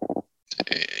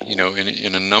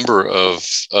a number of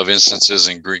instances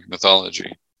in Greek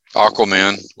mythology.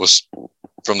 Aquaman was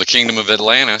from the kingdom of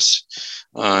Atlantis,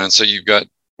 and so you've got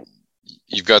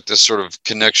this sort of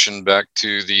connection back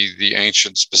to the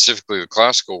ancient, specifically the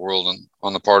classical world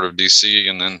on the part of DC,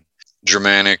 and then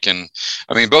Germanic, and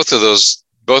both of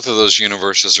those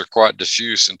universes are quite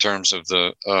diffuse in terms of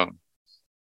the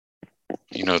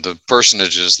the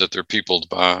personages that they're peopled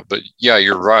by. But yeah,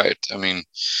 you're right. To me,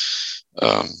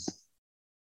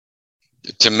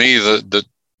 the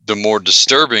more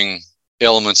disturbing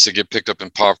elements that get picked up in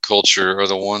pop culture are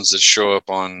the ones that show up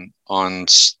on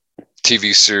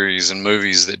TV series and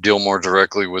movies that deal more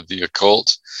directly with the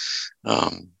occult.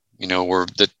 Where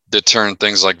that turn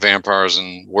things like vampires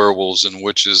and werewolves and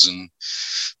witches and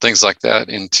things like that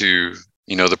into,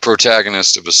 the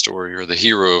protagonist of a story or the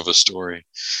hero of a story.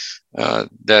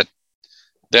 That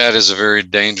is a very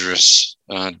dangerous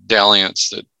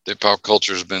dalliance that pop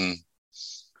culture has been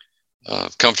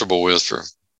comfortable with for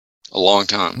a long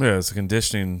time. Yeah, it's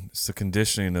the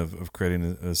conditioning of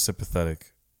creating a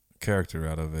sympathetic character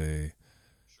out of an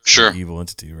evil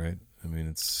entity, right? I mean,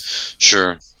 it's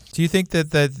sure. Do you think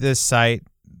that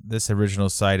this original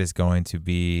site, is going to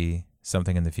be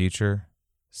something in the future?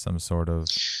 Some sort of.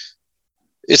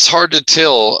 It's hard to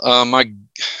tell.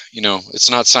 It's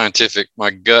not scientific.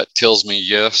 My gut tells me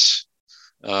yes,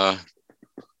 but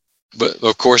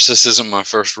of course, this isn't my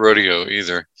first rodeo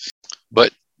either.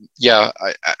 But yeah,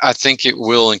 I think it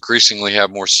will increasingly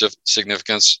have more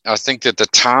significance. I think that the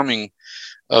timing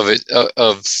of it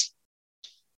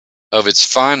of its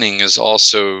finding is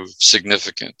also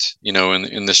significant,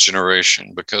 in this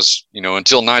generation, because,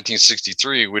 until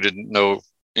 1963, we didn't know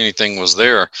anything was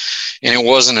there. And it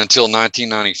wasn't until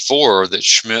 1994 that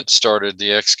Schmidt started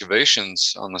the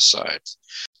excavations on the site.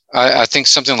 I think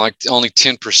something like only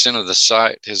 10% of the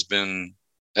site has been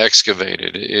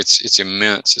excavated. It's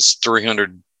immense. It's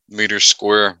 300 meters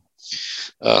square.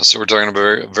 So we're talking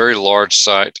about a very large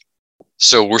site.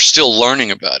 So we're still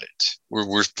learning about it.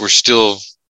 We're still,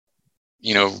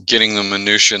 getting the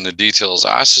minutiae and the details.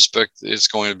 I suspect it's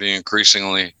going to be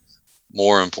increasingly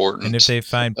more important. And if they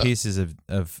find pieces of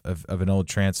an old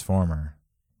transformer,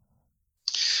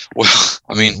 well,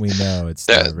 I mean, we know it's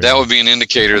that would be an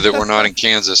indicator that we're not in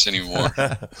Kansas anymore.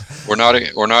 We're not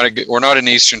in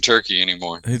Eastern Turkey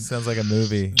anymore. It sounds like a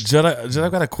movie. Judd,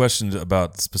 I've got a question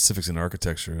about specifics in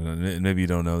architecture, and maybe you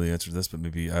don't know the answer to this, but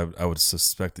maybe I would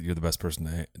suspect that you're the best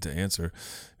person to answer.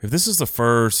 If this is the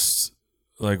first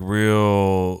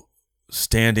real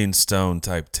standing stone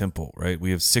type temple, right?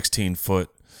 We have 16-foot,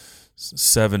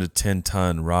 7 to 10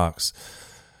 ton rocks.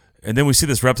 And then we see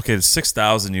this replicated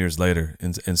 6,000 years later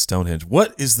in Stonehenge.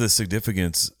 What is the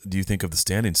significance, do you think, of the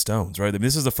standing stones, right? I mean,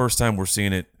 this is the first time we're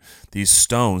seeing it, these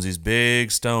stones, these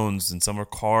big stones, and some are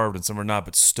carved and some are not,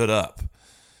 but stood up.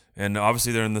 And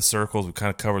obviously they're in the circles. We kind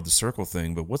of covered the circle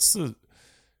thing, but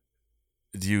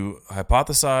do you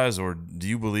hypothesize or do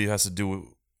you believe it has to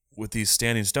do with these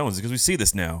standing stones? Because we see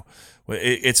this now.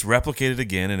 It's replicated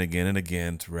again and again and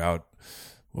again throughout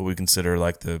what we consider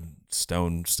like the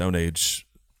Stone Age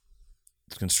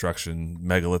construction,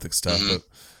 megalithic stuff. Mm-hmm. But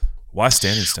why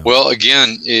standing stone? Well,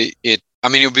 again, it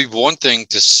would be one thing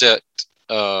to set,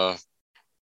 just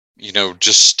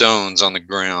stones on the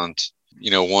ground,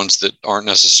 ones that aren't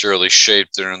necessarily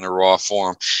shaped, they're in the raw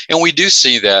form. And we do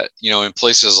see that, in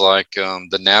places like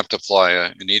the Nabta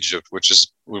Playa in Egypt, which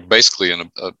is basically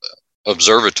an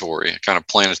observatory, a kind of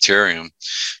planetarium,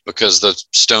 because the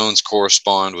stones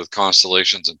correspond with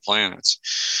constellations and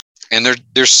planets. And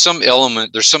there's some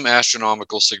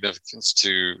astronomical significance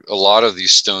to a lot of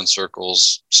these stone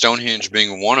circles, Stonehenge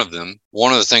being one of them.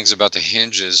 One of the things about the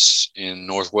henges in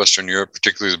northwestern Europe,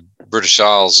 particularly the British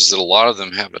Isles, is that a lot of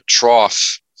them have a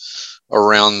trough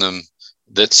around them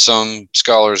that some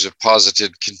scholars have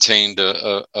posited contained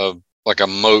a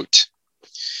moat.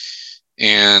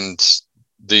 And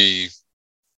the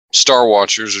Star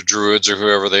Watchers or Druids or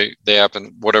whoever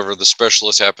whatever the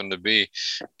specialists happen to be,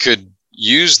 could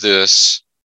use this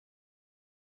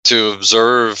to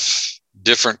observe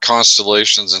different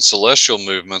constellations and celestial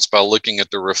movements by looking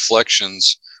at the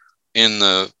reflections in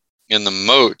the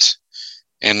moat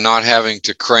and not having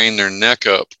to crane their neck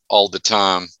up all the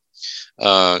time,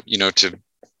 to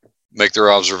make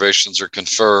their observations or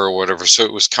confer or whatever. So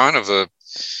it was kind of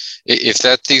if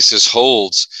that thesis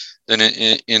holds, then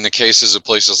in the cases of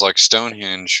places like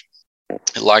Stonehenge,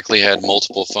 it likely had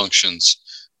multiple functions.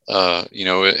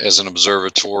 As an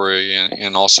observatory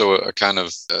and also a kind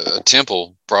of a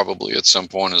temple probably at some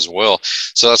point as well.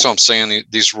 So that's what I'm saying.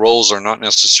 These roles are not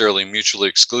necessarily mutually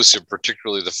exclusive,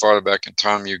 particularly the farther back in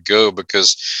time you go,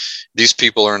 because these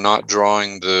people are not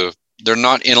they're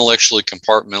not intellectually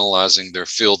compartmentalizing their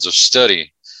fields of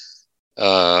study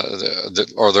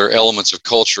or their elements of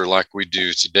culture like we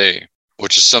do today,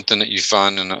 which is something that you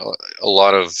find in a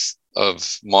lot of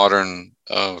modern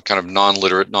kind of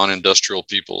non-literate, non-industrial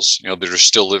peoples, that are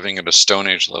still living at a Stone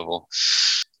Age level.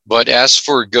 But as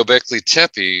for Göbekli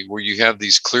Tepe, where you have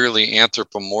these clearly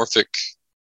anthropomorphic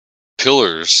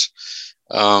pillars,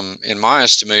 in my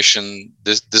estimation,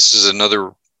 this is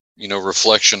another,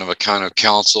 reflection of a kind of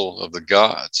council of the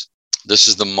gods. This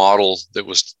is the model that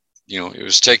was, it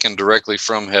was taken directly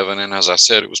from heaven, and as I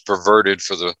said, it was perverted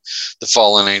for the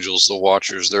fallen angels, the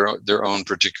Watchers, their own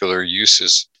particular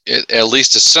uses. At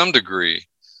least to some degree,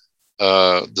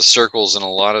 the circles in a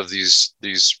lot of these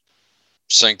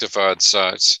sanctified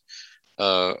sites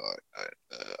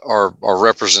are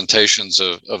representations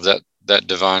of that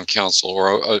divine counsel,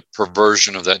 or a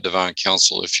perversion of that divine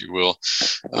counsel, if you will.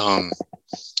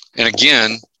 And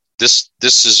again, this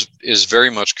is very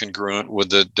much congruent with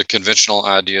the conventional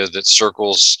idea that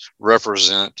circles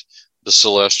represent the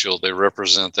celestial, they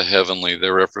represent the heavenly,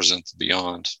 they represent the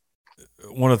beyond.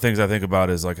 One of the things I think about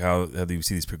is like how you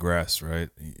see these progress, right?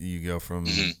 You go from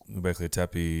Göbekli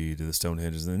Tepe to the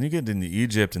Stonehenges, and then you get into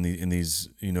Egypt and these,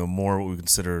 more what we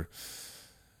consider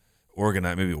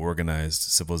organized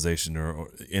civilization,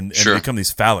 and become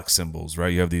these phallic symbols,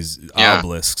 right? You have these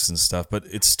obelisks and stuff, but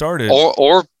it started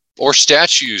or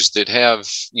statues that have,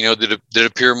 that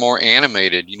appear more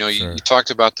animated. You talked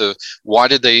about why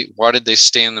did they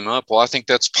stand them up? Well, I think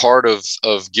that's part of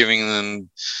giving them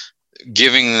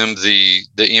the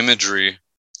imagery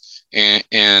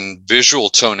and visual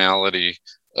tonality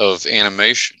of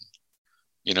animation.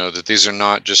 That these are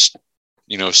not just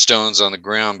stones on the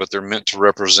ground, but they're meant to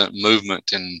represent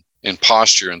movement and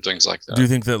posture and things like that. Do you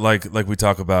think that like we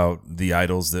talk about the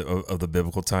idols of the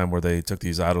biblical time, where they took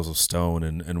these idols of stone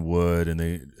and wood, and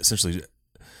they essentially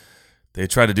they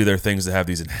tried to do their things to have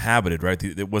these inhabited, right?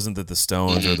 It wasn't that the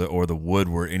stones or the wood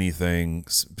were anything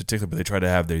particular, but they tried to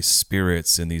have these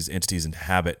spirits and these entities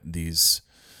inhabit these.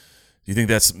 Do you think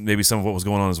that's maybe some of what was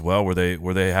going on as well? Were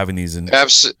they having these?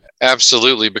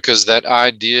 Absolutely, because that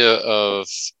idea of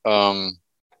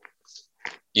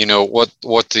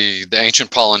what the ancient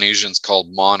Polynesians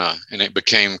called mana, and it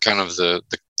became kind of the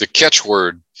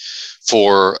catchword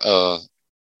for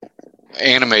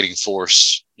animating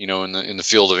force, in the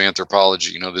field of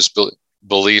anthropology. This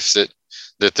belief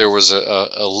that there was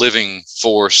a living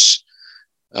force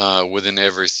within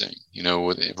everything,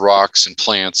 with rocks and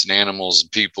plants and animals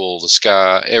and people, the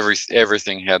sky,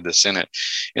 everything had this in it.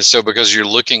 And so because you're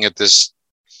looking at this,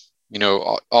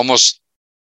 almost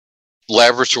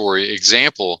laboratory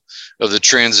example of the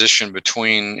transition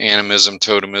between animism,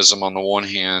 totemism on the one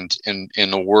hand, and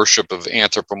the worship of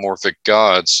anthropomorphic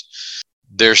gods,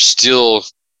 they're still,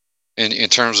 in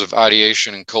terms of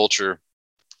ideation and culture,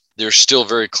 they're still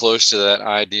very close to that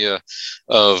idea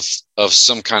of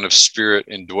some kind of spirit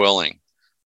indwelling.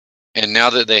 And now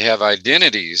that they have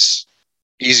identities,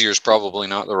 easier is probably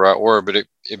not the right word, but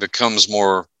it becomes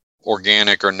more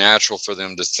organic or natural for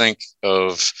them to think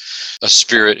of a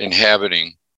spirit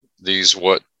inhabiting these,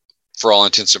 what for all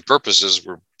intents and purposes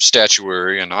were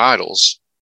statuary and idols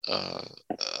at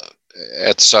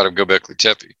the site of Göbekli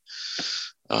Tepe.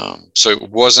 So it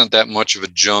wasn't that much of a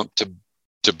jump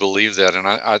to believe that, and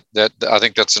I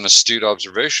think that's an astute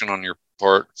observation on your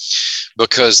part,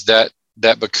 because that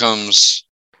becomes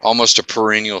almost a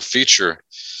perennial feature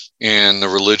in the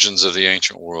religions of the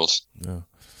ancient world. Yeah.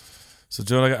 So,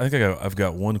 Joe, I think I've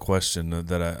got one question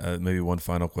that maybe one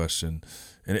final question,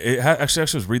 and actually I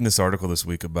was reading this article this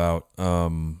week about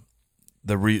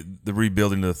the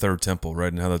rebuilding of the third temple,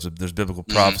 right? And how there's biblical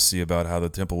prophecy about how the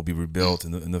temple will be rebuilt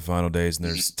in the final days, and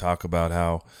there's talk about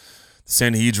how the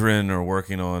Sanhedrin are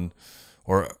working on,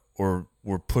 or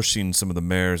we're pushing some of the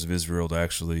mayors of Israel to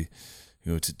actually,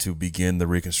 to begin the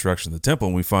reconstruction of the temple,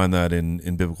 and we find that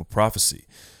in biblical prophecy.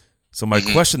 So my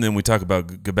question then, we talk about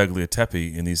Göbekli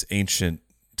Tepe and these ancient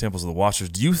temples of the Watchers.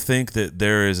 Do you think that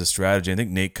there is a strategy? I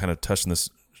think Nate kind of touched on this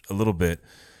a little bit. Do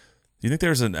you think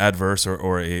there's an adverse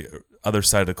or a other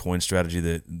side of the coin strategy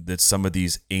that some of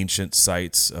these ancient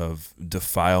sites of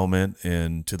defilement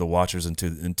and to the Watchers and to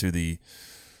the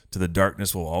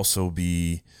darkness will also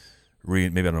be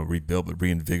rebuilt, but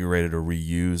reinvigorated or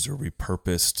reused or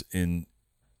repurposed in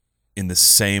the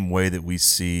same way that we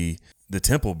see the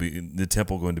temple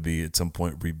going to be at some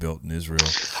point rebuilt in Israel?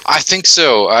 I think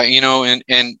so.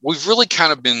 And we've really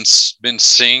kind of been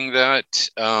seeing that.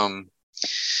 I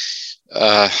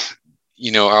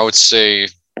would say,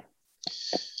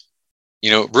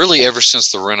 really ever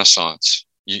since the Renaissance,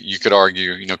 you could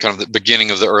argue, kind of the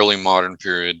beginning of the early modern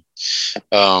period,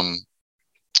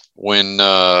 when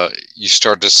you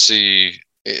start to see,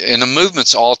 and the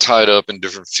movement's all tied up in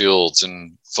different fields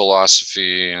and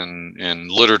philosophy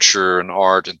and literature and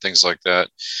art and things like that.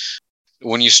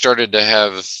 When you started to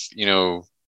have,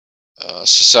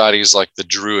 societies like the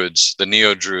Druids, the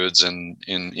Neo-Druids in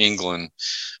England,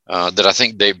 that I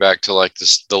think date back to like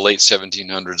the late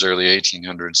 1700s, early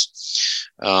 1800s.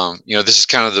 This is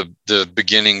kind of the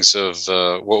beginnings of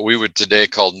what we would today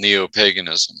call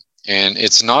neo-paganism. And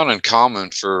it's not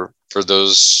uncommon for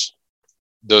those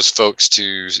folks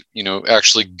to,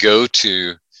 actually go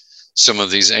to some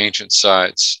of these ancient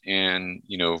sites and,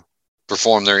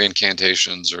 perform their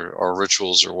incantations or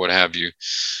rituals or what have you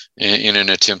in an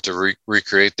attempt to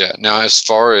recreate that. Now, as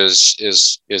far as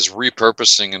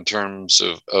repurposing in terms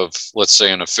of let's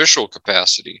say an official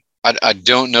capacity, I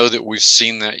don't know that we've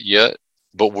seen that yet,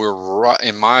 but we're right,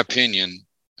 in my opinion,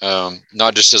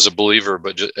 not just as a believer,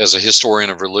 but just as a historian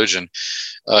of religion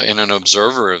and an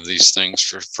observer of these things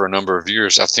for a number of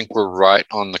years. I think we're right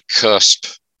on the cusp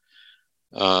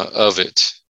of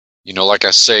it. You know, like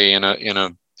I say, in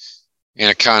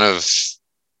a kind of,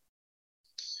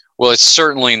 well, it's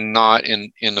certainly not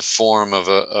in the form of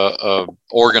a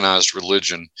organized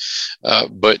religion,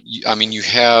 but I mean, you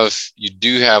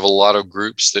do have a lot of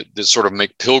groups that sort of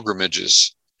make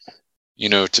pilgrimages, you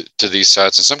know, to these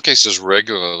sites, in some cases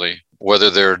regularly,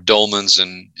 whether they're dolmens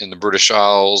in the British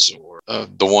Isles, or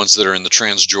the ones that are in the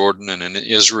Transjordan and in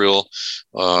Israel,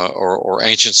 or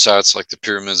ancient sites like the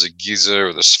pyramids of Giza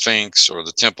or the Sphinx or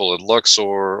the Temple at Luxor,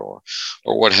 or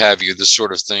what have you. This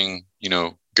sort of thing, you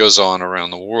know, goes on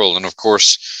around the world. And of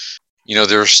course, you know,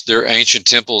 there are ancient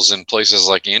temples in places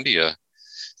like India,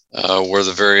 where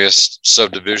the various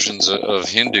subdivisions of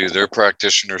Hindu, their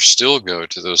practitioners still go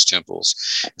to those temples.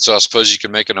 So I suppose you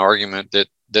could make an argument that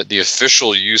the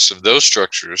official use of those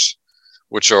structures,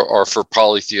 which are for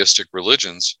polytheistic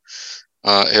religions,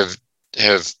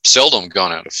 have seldom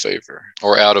gone out of favor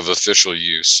or out of official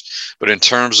use. But in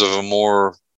terms of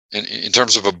in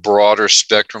terms of a broader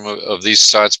spectrum of these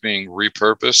sites being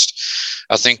repurposed,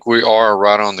 I think we are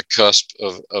right on the cusp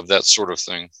of that sort of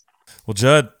thing. Well,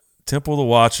 Judd, Temple of the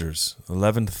Watchers,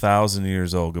 11,000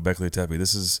 years old, Göbekli Tepe.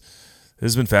 This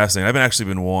has been fascinating. I've actually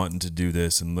been wanting to do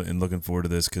this and looking forward to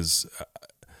this, because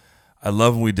I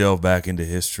love when we delve back into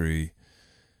history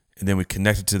and then we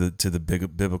connect it to the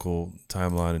big biblical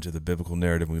timeline and to the biblical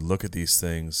narrative. And we look at these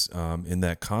things in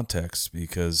that context,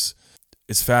 because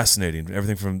it's fascinating.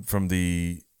 Everything from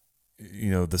the, you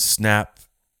know, the snap,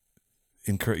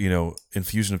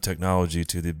 infusion of technology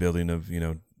to the building of, you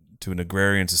know, to an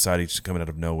agrarian society just coming out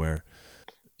of nowhere.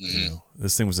 Mm-hmm. You know,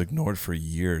 this thing was ignored for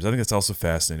years. I think that's also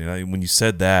fascinating. When you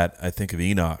said that, I think of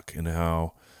Enoch and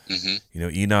how, mm-hmm. you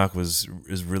know, Enoch was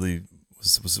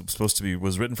supposed to be,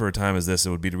 was written for a time as this.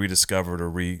 It would be rediscovered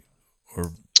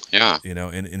yeah, you know,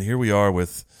 and here we are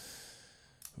with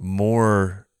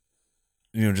more,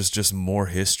 you know, just more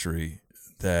history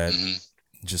that mm-hmm.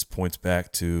 just points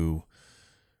back to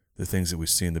the things that we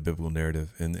see in the biblical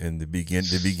narrative and the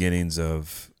beginnings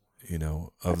of, you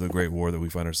know, of the great war that we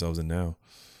find ourselves in now.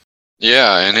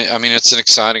 Yeah, and I mean, it's an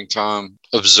exciting time.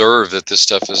 Observe that this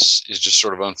stuff is just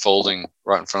sort of unfolding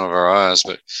right in front of our eyes,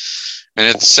 and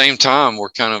at the same time,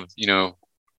 we're kind of, you know,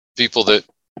 people that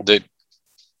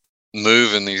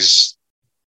move in these,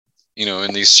 you know,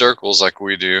 in these circles like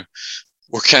we do.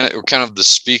 We're kind of the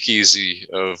speakeasy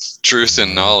of truth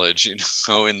and knowledge, you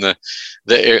know, in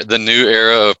the new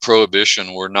era of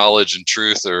prohibition, where knowledge and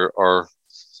truth are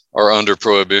under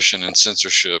prohibition and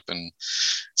censorship. And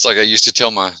it's like I used to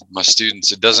tell my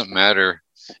students, it doesn't matter,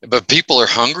 but people are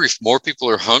hungry. More people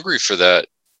are hungry for that,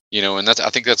 you know, and I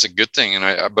think that's a good thing.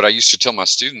 But I used to tell my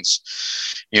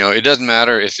students, you know, it doesn't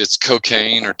matter if it's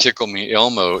cocaine or Tickle Me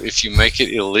Elmo, if you make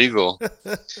it illegal.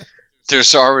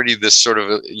 There's already this sort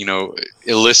of, you know,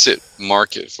 illicit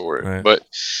market for it. Right. But,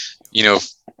 you know,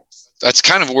 that's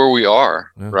kind of where we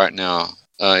are right now.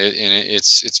 And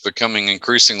it's becoming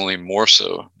increasingly more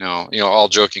so now, you know, all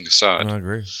joking aside. I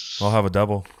agree. I'll have a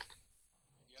double.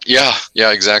 Yeah,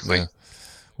 exactly. Yeah.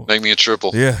 Well, make me a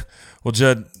triple. Yeah. Well,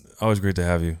 Judd, always great to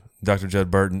have you. Dr.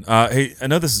 Judd Burton. Hey, I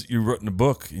know you wrote in a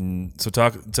book, and so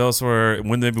tell us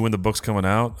when the book's coming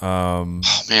out. Oh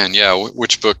man, yeah.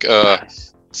 Which book?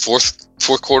 Fourth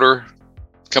quarter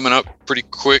coming up pretty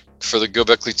quick for the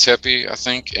Göbekli Tepe, I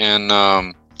think, and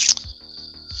the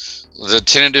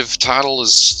tentative title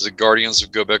is The Guardians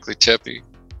of Göbekli Tepe,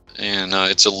 and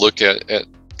it's a look at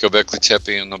Göbekli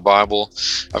Tepe in the Bible.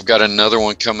 I've got another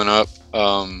one coming up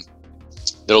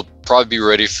that'll probably be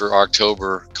ready for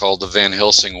October, called The Van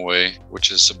Helsing Way, which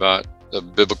is about a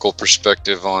biblical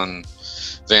perspective on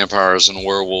vampires and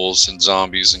werewolves and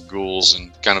zombies and ghouls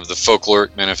and kind of the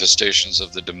folkloric manifestations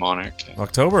of the demonic.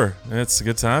 October, it's a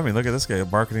good time. I mean, look at this guy,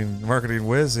 marketing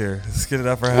whiz here. Let's get it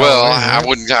up for Halloween. Well,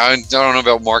 I don't know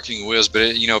about marketing whiz,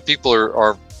 but you know, people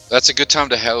are that's a good time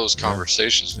to have those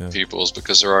conversations with people, is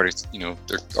because they're already, you know,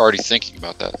 they're already thinking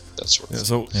about that sort of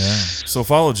thing. So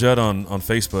follow Judd on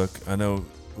Facebook. I know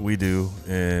we do,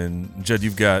 and Judd,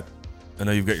 I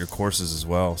know you've got your courses as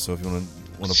well. So if you want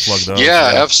to plug those.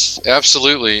 Yeah,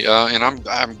 absolutely. And I'm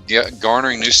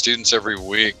garnering new students every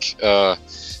week.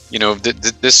 You know,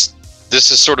 this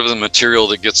is sort of the material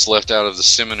that gets left out of the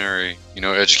seminary, you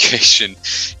know, education.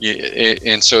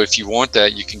 And so if you want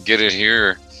that, you can get it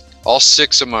here. all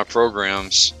 6 of my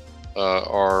programs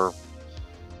are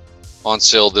on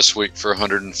sale this week for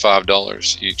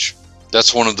 $105 each.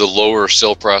 That's one of the lower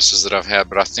sale prices that I've had,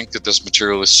 but I think that this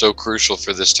material is so crucial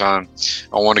for this time.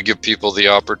 I want to give people the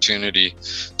opportunity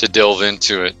to delve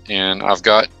into it, and I've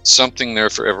got something there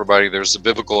for everybody. There's the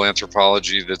biblical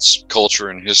anthropology, that's culture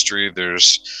and history.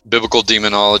 There's biblical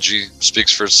demonology,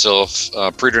 speaks for itself.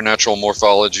 Preternatural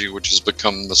morphology, which has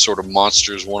become the sort of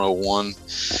Monsters 101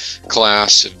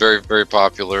 class, very, very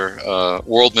popular.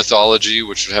 World mythology,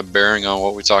 which would have bearing on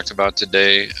what we talked about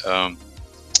today.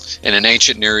 In an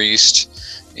ancient Near East,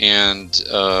 and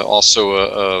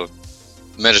also a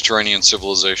Mediterranean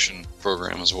civilization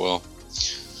program as well.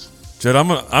 Judd,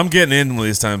 I'm getting in one of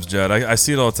these times, Judd. I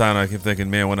see it all the time. And I keep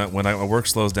thinking, man, when my work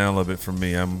slows down a little bit for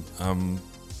me, I'm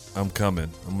coming.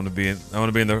 I'm gonna be in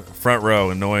the front row,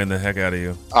 annoying the heck out of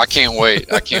you. I can't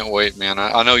wait. I can't wait, man.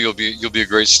 I know you'll be a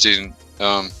great student.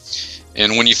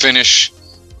 And when you finish,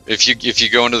 if you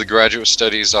go into the graduate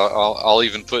studies, I'll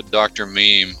even put Dr.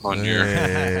 Meme on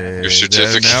your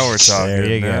certificate. Now we're talking. There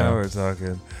you now go. we're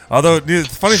talking. Although the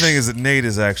funny thing is that Nate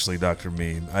is actually Dr.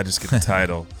 Meme. I just get the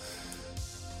title.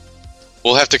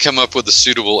 We'll have to come up with a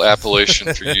suitable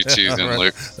appellation for you two, then, Right.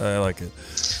 Luke. I like it.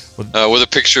 With a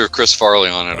picture of Chris Farley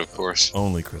on it, of course.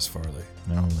 Only Chris Farley.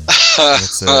 No.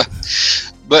 That's it.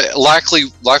 But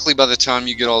likely by the time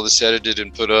you get all this edited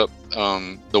and put up,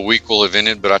 the week will have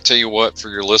ended. But I tell you what, for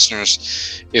your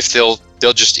listeners, if they'll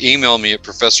just email me at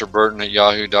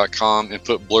professorburton@yahoo.com and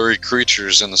put Blurry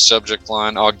Creatures in the subject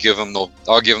line, I'll give them the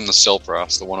sell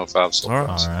price, the 105 sell All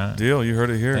price. right. Deal. You heard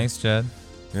it here. Thanks, Judd.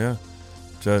 Yeah.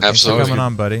 Judd. Thanks for Absolutely. coming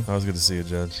on, buddy. Always good to see you,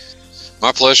 Judd.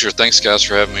 My pleasure. Thanks, guys,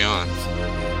 for having me on. Absolutely.